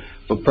level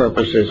for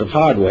purposes of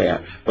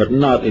hardware, but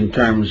not in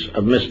terms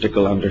of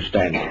mystical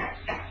understanding.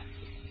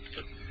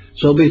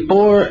 So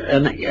before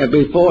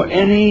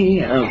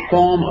any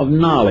form of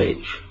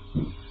knowledge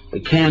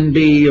can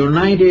be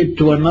united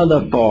to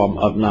another form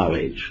of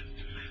knowledge,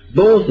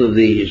 both of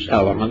these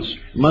elements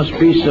must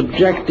be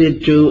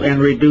subjected to and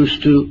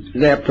reduced to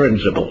their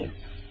principle.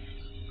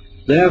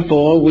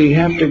 Therefore, we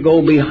have to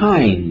go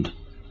behind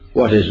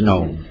what is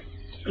known.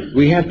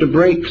 We have to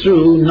break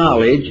through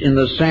knowledge in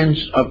the sense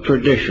of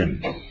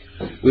tradition.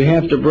 We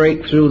have to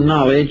break through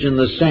knowledge in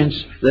the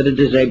sense that it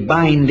is a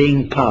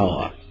binding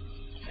power.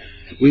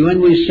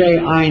 When we say,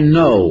 I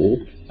know,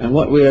 and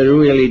what we are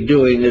really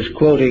doing is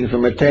quoting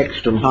from a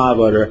text from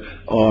Harvard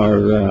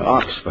or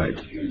Oxford,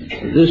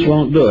 this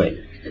won't do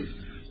it.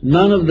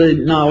 None of the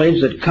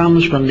knowledge that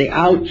comes from the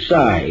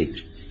outside,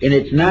 in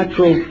its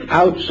natural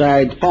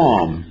outside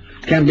form,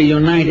 can be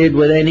united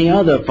with any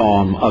other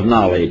form of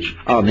knowledge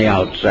on the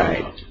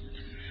outside.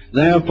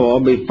 Therefore,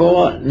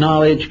 before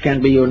knowledge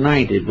can be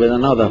united with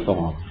another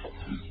form,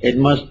 it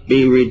must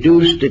be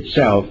reduced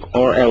itself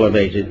or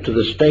elevated to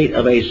the state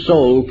of a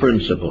soul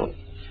principle.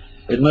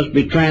 It must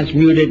be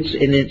transmuted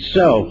in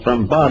itself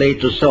from body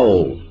to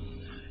soul.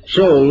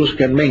 Souls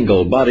can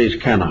mingle,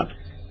 bodies cannot.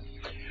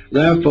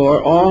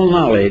 Therefore, all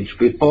knowledge,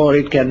 before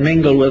it can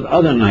mingle with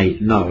other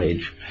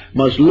knowledge,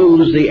 must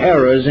lose the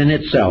errors in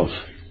itself.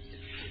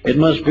 It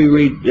must be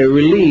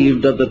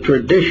relieved of the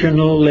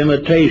traditional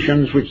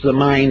limitations which the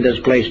mind has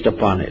placed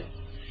upon it.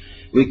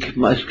 We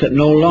must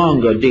no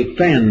longer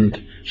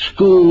defend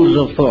schools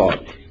of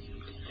thought,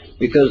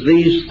 because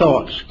these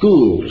thought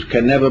schools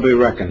can never be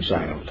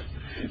reconciled.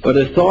 But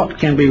if thought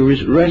can be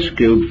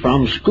rescued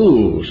from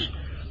schools,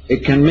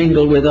 it can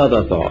mingle with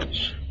other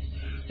thoughts.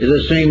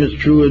 The same is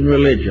true in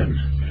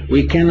religion.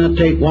 We cannot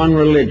take one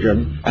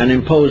religion and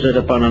impose it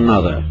upon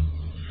another,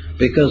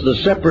 because the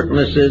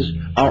separatenesses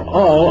are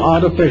all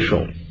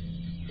artificial.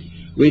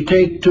 We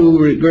take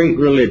two great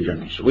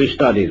religions, we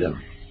study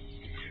them.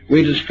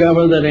 We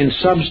discover that in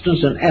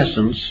substance and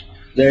essence,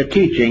 their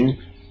teaching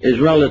is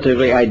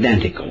relatively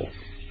identical.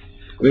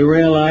 We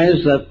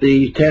realize that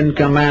the Ten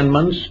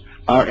Commandments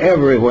are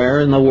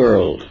everywhere in the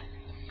world.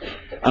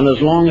 And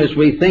as long as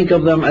we think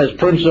of them as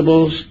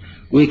principles,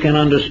 we can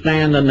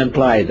understand and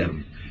apply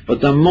them.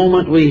 But the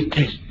moment we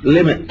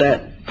limit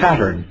that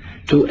pattern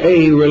to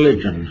a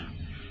religion,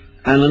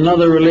 and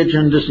another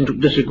religion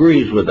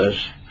disagrees with us,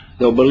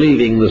 though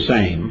believing the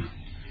same,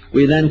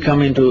 we then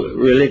come into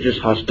religious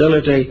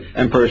hostility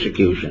and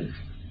persecution.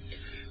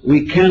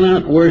 We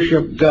cannot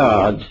worship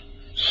God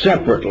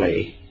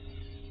separately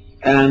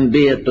and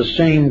be at the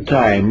same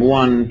time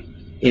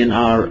one in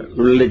our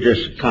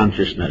religious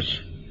consciousness.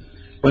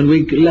 When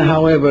we,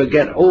 however,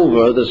 get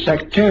over the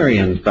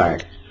sectarian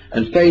fact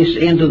and face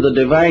into the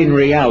divine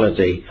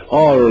reality,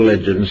 all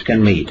religions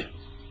can meet.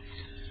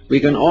 We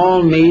can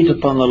all meet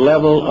upon the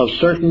level of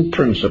certain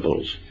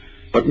principles,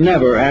 but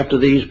never after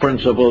these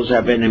principles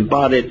have been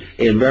embodied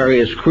in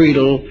various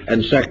creedal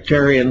and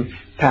sectarian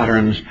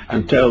patterns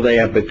until they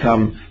have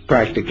become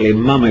practically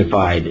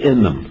mummified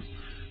in them.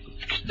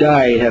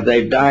 Have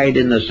they died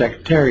in the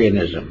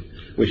sectarianism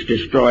which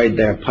destroyed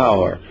their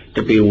power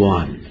to be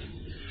one.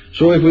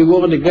 So if we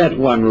want to get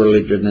one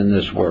religion in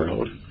this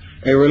world,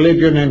 a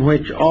religion in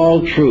which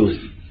all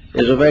truth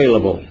is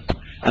available,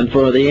 and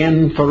for the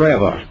end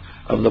forever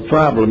of the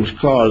problems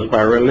caused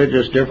by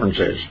religious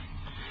differences,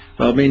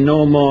 there'll be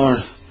no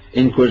more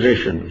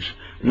inquisitions,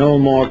 no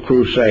more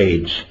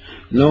crusades,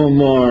 no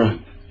more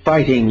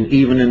fighting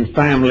even in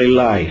family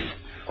life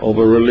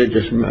over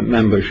religious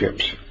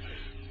memberships.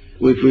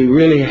 If we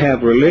really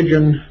have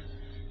religion,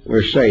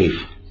 we're safe.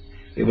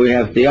 If we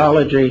have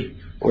theology,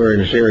 we're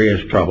in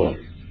serious trouble.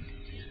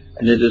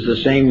 And it is the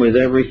same with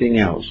everything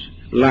else.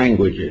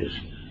 Languages.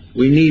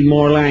 We need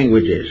more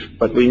languages,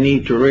 but we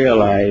need to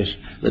realize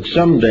that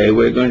someday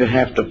we're going to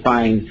have to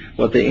find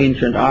what the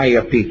ancient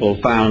Aya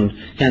people found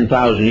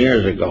 10,000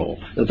 years ago,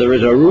 that there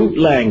is a root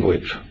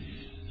language.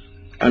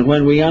 And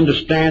when we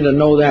understand and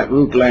know that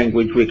root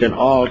language, we can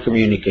all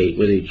communicate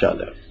with each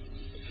other.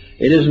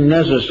 It isn't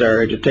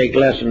necessary to take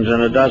lessons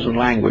in a dozen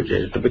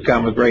languages to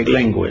become a great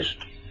linguist.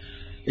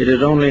 It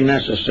is only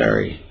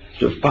necessary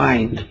to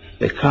find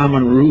the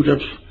common root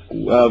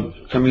of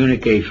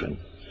communication.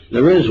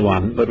 There is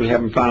one, but we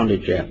haven't found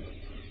it yet.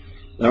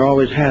 There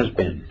always has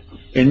been.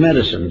 In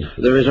medicine,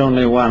 there is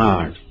only one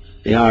art,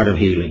 the art of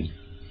healing.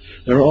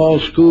 There are all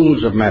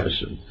schools of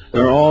medicine.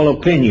 There are all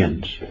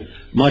opinions,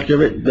 much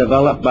of it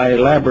developed by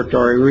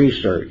laboratory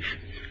research.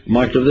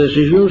 Much of this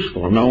is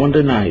useful, no one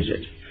denies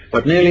it.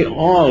 But nearly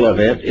all of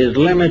it is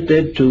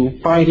limited to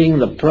fighting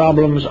the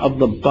problems of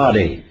the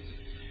body.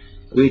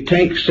 We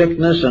take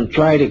sickness and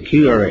try to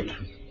cure it.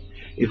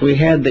 If we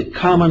had the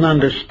common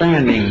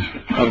understanding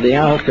of the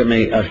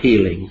alchemy of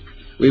healing,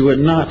 we would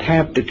not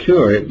have to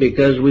cure it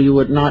because we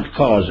would not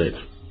cause it.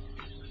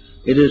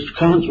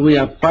 We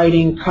are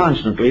fighting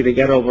constantly to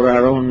get over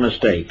our own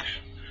mistakes.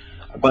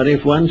 But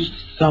if once,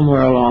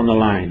 somewhere along the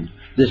line,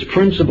 this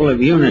principle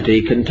of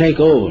unity can take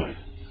over,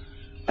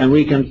 and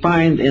we can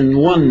find in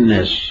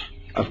oneness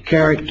of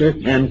character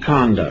and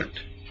conduct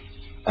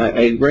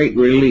a great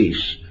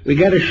release. We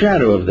get a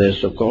shadow of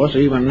this, of course,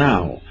 even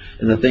now,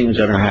 in the things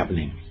that are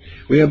happening.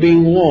 We are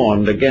being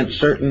warned against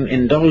certain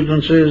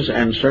indulgences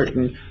and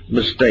certain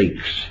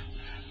mistakes.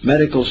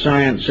 Medical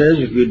science says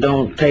if you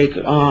don't take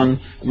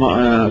on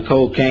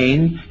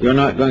cocaine, you're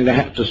not going to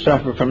have to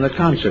suffer from the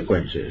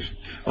consequences.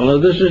 Although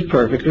this is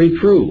perfectly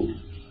true.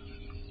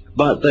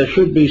 But there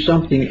should be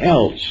something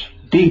else,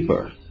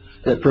 deeper,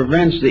 that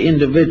prevents the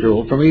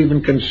individual from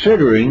even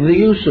considering the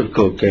use of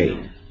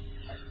cocaine.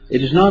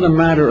 It is not a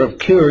matter of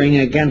curing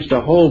against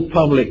a whole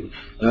public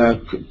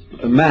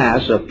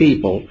mass of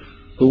people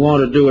who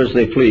want to do as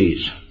they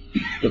please.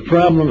 The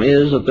problem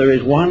is that there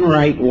is one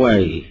right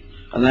way,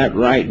 and that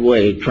right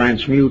way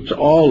transmutes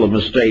all the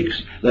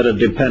mistakes that are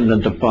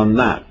dependent upon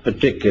that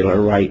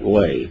particular right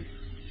way.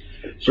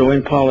 So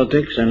in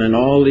politics and in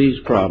all these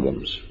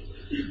problems,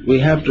 we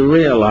have to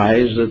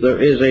realize that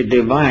there is a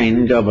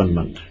divine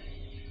government.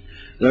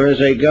 There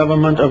is a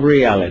government of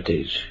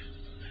realities.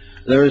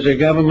 There is a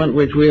government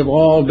which we have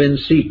all been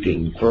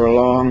seeking for a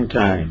long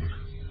time.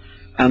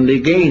 And to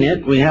gain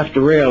it, we have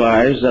to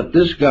realize that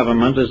this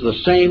government is the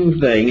same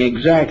thing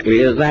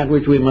exactly as that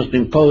which we must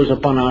impose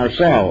upon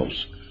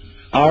ourselves.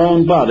 Our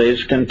own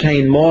bodies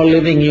contain more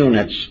living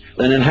units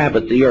than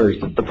inhabit the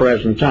earth at the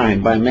present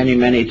time by many,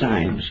 many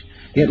times.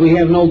 Yet we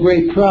have no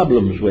great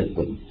problems with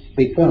them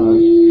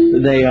because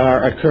they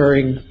are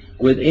occurring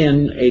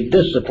within a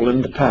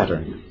disciplined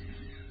pattern.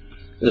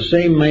 The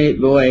same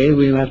way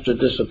we have to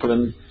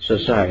discipline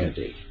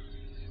society.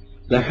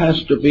 There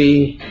has to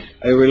be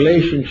a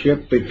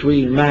relationship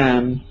between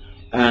man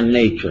and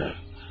nature.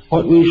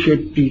 What we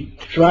should be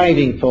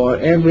striving for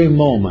every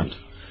moment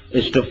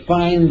is to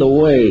find the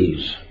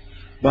ways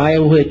by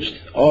which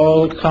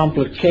all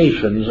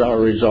complications are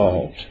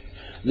resolved.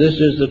 This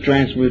is the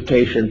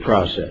transmutation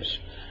process.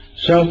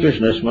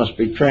 Selfishness must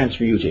be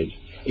transmuted.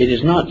 It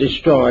is not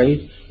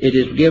destroyed. It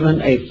is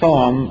given a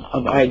form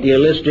of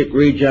idealistic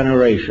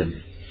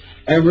regeneration.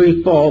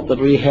 Every fault that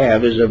we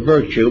have is a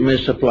virtue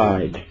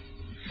misapplied.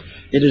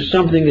 It is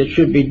something that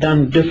should be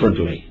done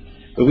differently.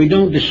 But we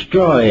don't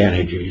destroy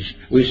energies.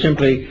 We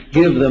simply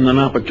give them an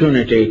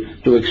opportunity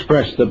to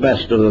express the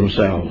best of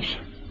themselves.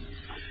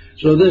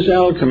 So this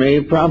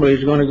alchemy probably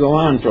is going to go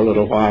on for a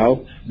little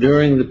while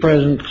during the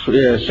present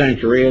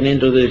century and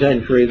into the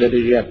century that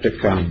is yet to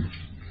come.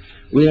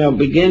 We are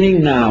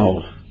beginning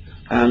now,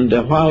 and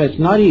while it's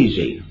not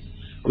easy,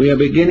 we are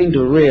beginning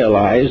to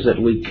realize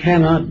that we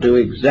cannot do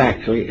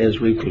exactly as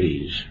we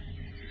please.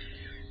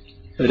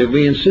 But if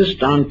we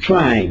insist on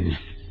trying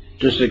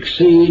to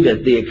succeed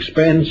at the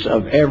expense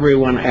of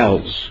everyone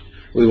else,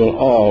 we will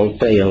all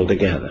fail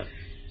together.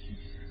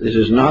 This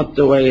is not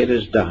the way it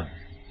is done.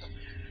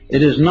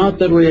 It is not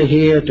that we are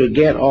here to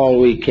get all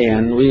we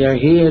can. We are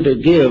here to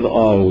give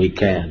all we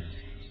can.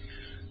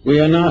 We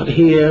are not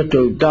here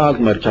to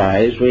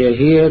dogmatize. We are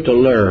here to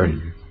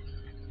learn.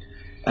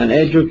 And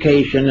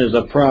education is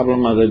a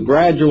problem of the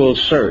gradual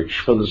search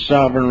for the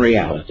sovereign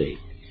reality.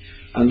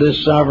 And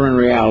this sovereign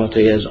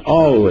reality has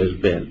always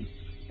been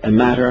a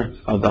matter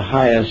of the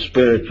highest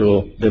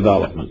spiritual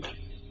development.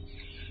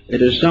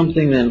 It is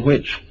something in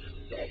which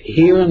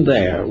here and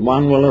there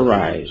one will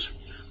arise,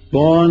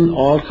 born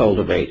or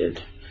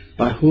cultivated,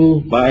 by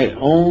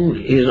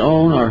his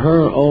own or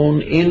her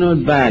own inner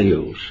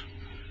values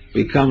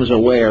becomes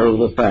aware of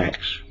the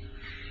facts.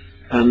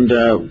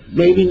 And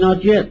maybe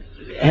not yet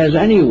has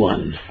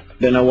anyone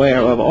been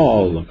aware of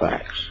all the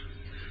facts.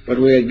 But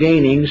we are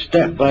gaining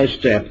step by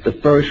step the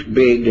first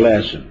big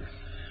lesson.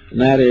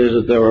 And that is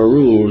that there are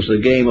rules, the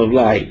game of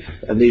life,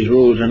 and these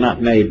rules are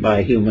not made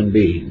by human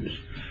beings.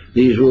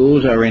 These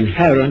rules are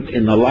inherent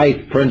in the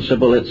life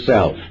principle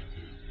itself.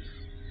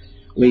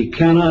 We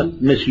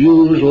cannot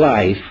misuse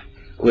life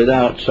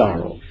without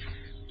sorrow.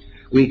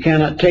 We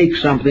cannot take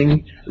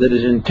something that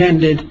is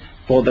intended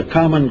for the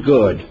common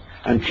good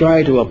and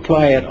try to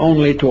apply it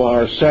only to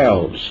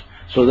ourselves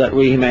so that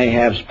we may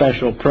have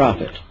special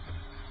profit.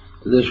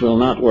 This will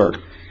not work.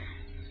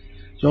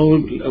 So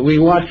we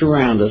watch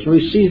around us.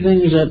 We see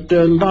things that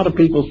a lot of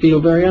people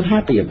feel very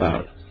unhappy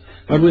about.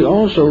 But we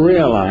also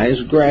realize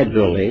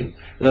gradually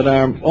that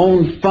our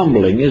own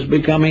fumbling is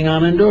becoming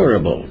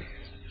unendurable.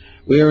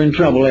 We are in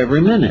trouble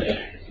every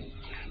minute.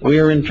 We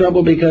are in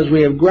trouble because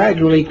we have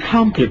gradually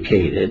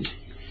complicated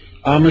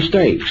our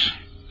mistakes.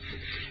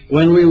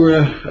 When we were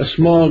a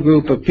small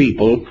group of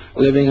people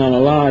living on a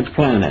large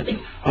planet,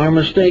 our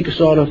mistakes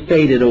sort of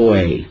faded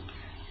away.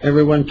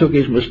 Everyone took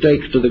his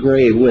mistakes to the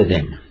grave with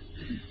him.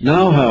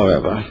 Now,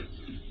 however,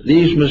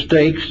 these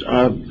mistakes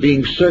are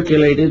being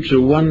circulated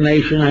through one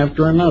nation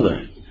after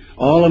another.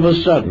 All of a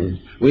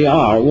sudden, we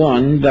are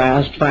one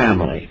vast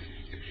family.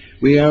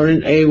 We are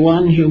in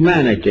one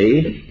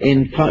humanity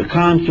in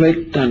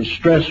conflict and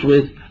stress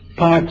with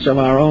parts of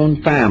our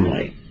own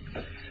family.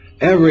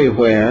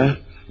 Everywhere,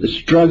 the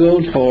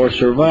struggle for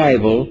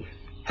survival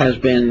has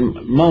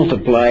been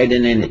multiplied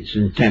in its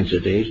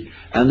intensities,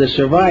 and the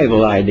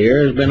survival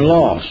idea has been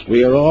lost.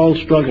 We are all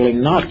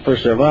struggling not for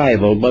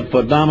survival, but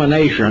for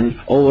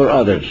domination over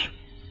others.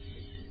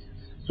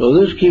 So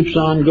this keeps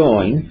on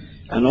going,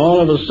 and all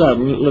of a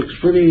sudden it looks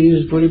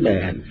pretty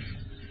bad.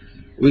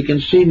 We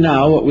can see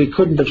now what we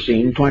couldn't have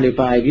seen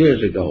 25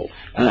 years ago.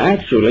 And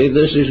actually,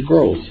 this is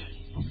growth.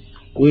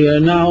 We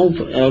are now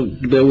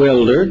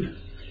bewildered.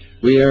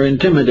 We are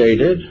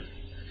intimidated.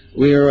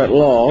 We are at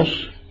loss.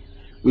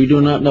 We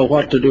do not know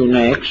what to do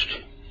next.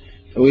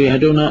 We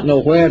do not know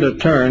where to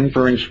turn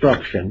for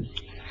instruction.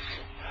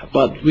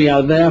 But we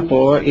are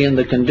therefore in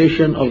the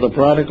condition of the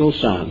prodigal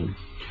son,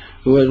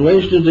 who has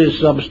wasted his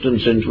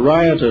substance in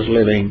riotous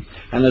living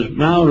and has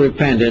now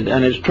repented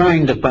and is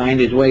trying to find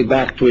his way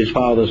back to his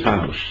father's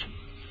house.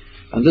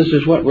 And this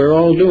is what we're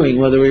all doing,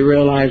 whether we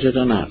realize it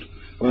or not.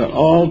 We're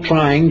all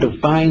trying to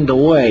find a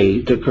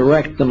way to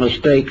correct the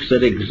mistakes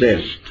that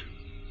exist.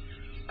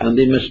 And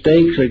the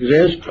mistakes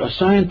exist are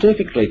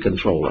scientifically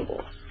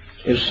controllable.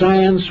 If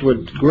science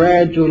would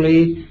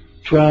gradually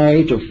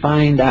try to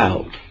find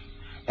out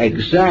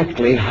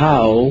exactly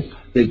how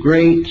the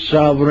great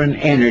sovereign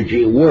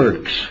energy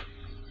works,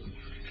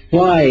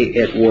 why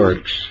it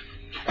works,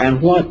 and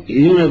what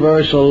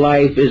universal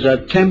life is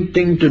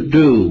attempting to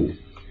do,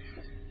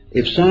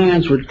 if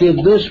science would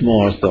give this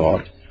more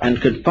thought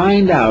and could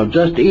find out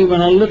just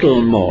even a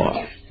little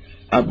more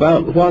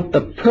about what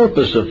the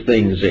purpose of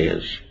things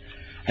is,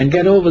 and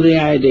get over the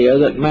idea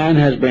that man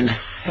has been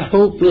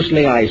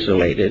hopelessly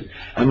isolated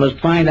and must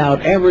find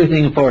out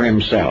everything for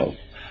himself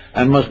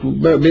and must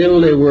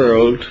build a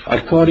world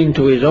according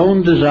to his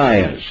own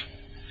desires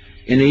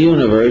in a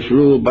universe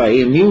ruled by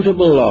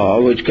immutable law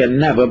which can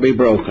never be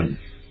broken.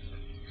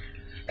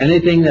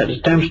 Anything that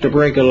attempts to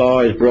break a law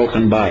is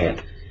broken by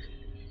it.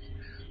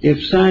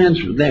 If science,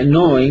 then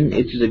knowing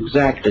its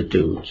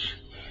exactitudes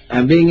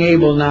and being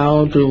able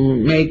now to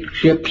make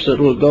ships that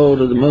will go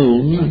to the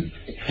moon,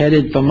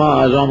 headed for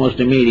Mars almost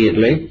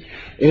immediately,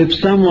 if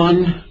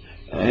someone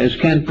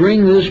can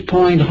bring this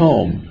point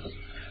home,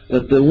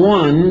 that the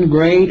one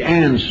great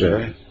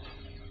answer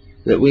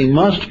that we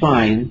must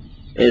find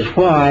is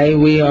why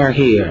we are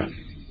here,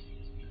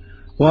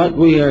 what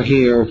we are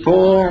here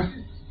for,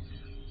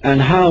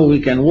 and how we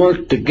can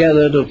work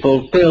together to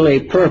fulfill a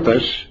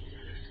purpose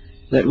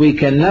that we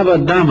can never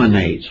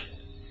dominate,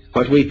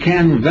 but we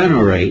can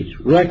venerate,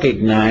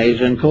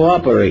 recognize, and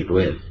cooperate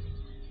with.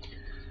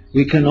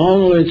 We can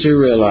always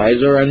realize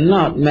there are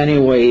not many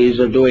ways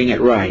of doing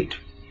it right.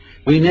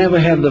 We never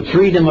have the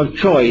freedom of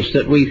choice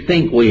that we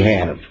think we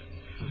have.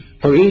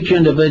 For each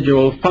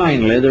individual,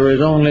 finally, there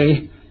is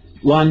only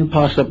one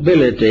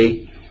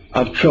possibility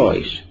of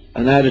choice,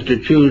 and that is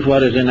to choose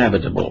what is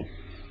inevitable.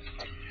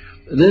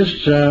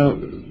 This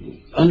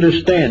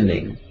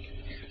understanding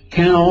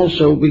can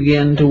also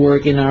begin to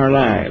work in our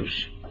lives.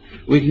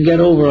 We can get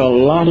over a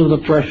lot of the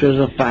pressures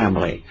of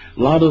family, a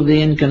lot of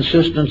the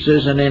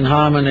inconsistencies and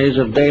inharmonies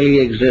of daily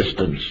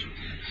existence,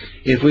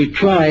 if we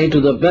try to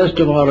the best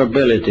of our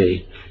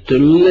ability to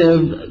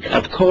live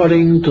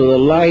according to the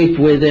life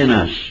within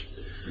us.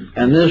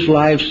 And this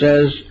life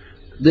says,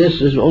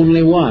 this is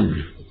only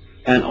one,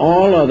 and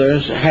all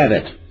others have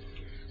it.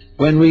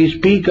 When we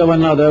speak of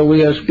another,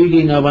 we are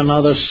speaking of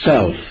another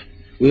self.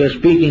 We are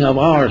speaking of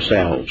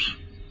ourselves.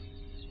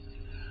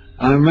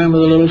 I remember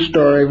the little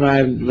story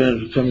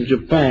from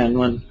Japan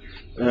when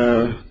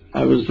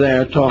I was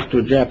there, talked to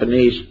a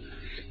Japanese,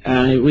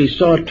 and we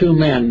saw two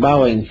men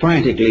bowing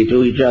frantically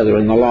to each other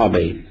in the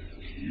lobby.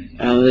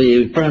 And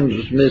the friend,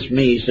 Miss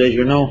Me, says,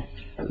 you know,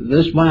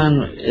 this man,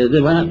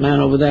 that man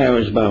over there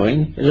is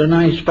bowing, is a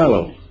nice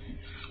fellow.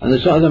 And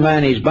this other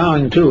man he's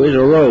bowing to is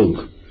a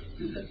rogue.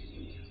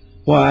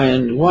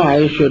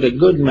 Why should a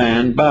good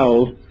man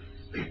bow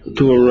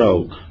to a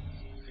rogue?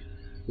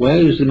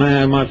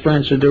 Well, my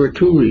friend said there were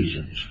two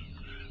reasons.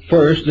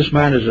 First, this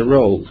man is a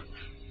rogue,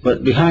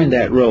 but behind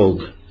that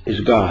rogue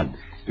is God,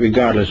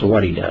 regardless of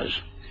what he does.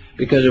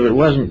 Because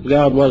if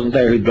God wasn't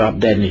there, he'd drop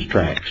dead in his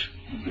tracks.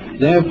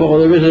 Therefore,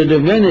 there is a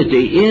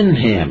divinity in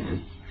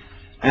him,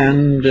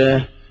 and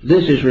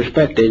this is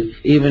respected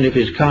even if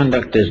his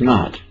conduct is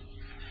not.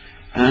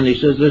 And he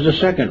says there's a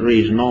second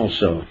reason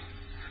also.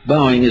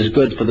 Bowing is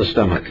good for the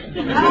stomach.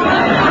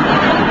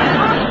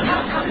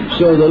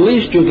 So the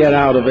least you get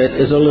out of it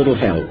is a little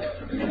help.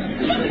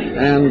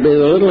 And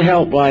with a little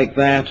help like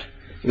that,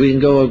 we can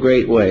go a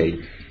great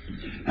way.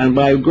 And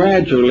by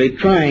gradually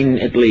trying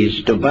at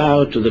least to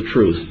bow to the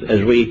truth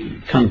as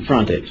we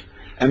confront it,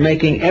 and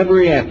making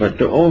every effort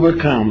to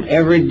overcome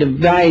every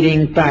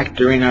dividing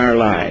factor in our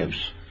lives,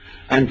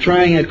 and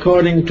trying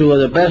according to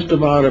the best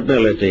of our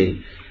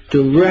ability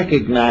to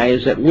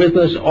recognize that with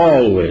us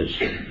always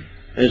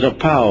is a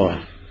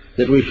power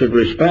that we should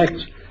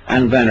respect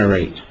and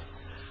venerate.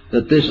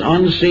 that this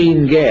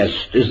unseen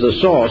guest is the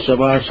source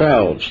of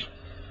ourselves.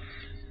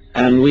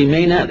 And we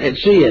may not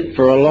see it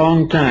for a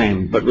long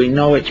time, but we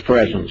know its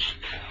presence.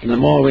 And the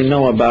more we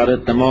know about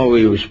it, the more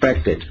we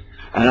respect it.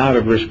 And out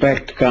of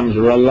respect comes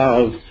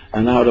love,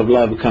 and out of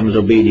love comes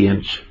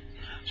obedience.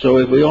 So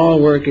if we all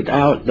work it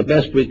out the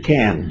best we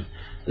can,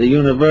 the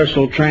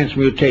universal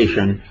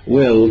transmutation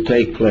will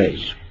take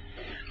place.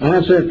 And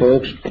that's it,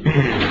 folks.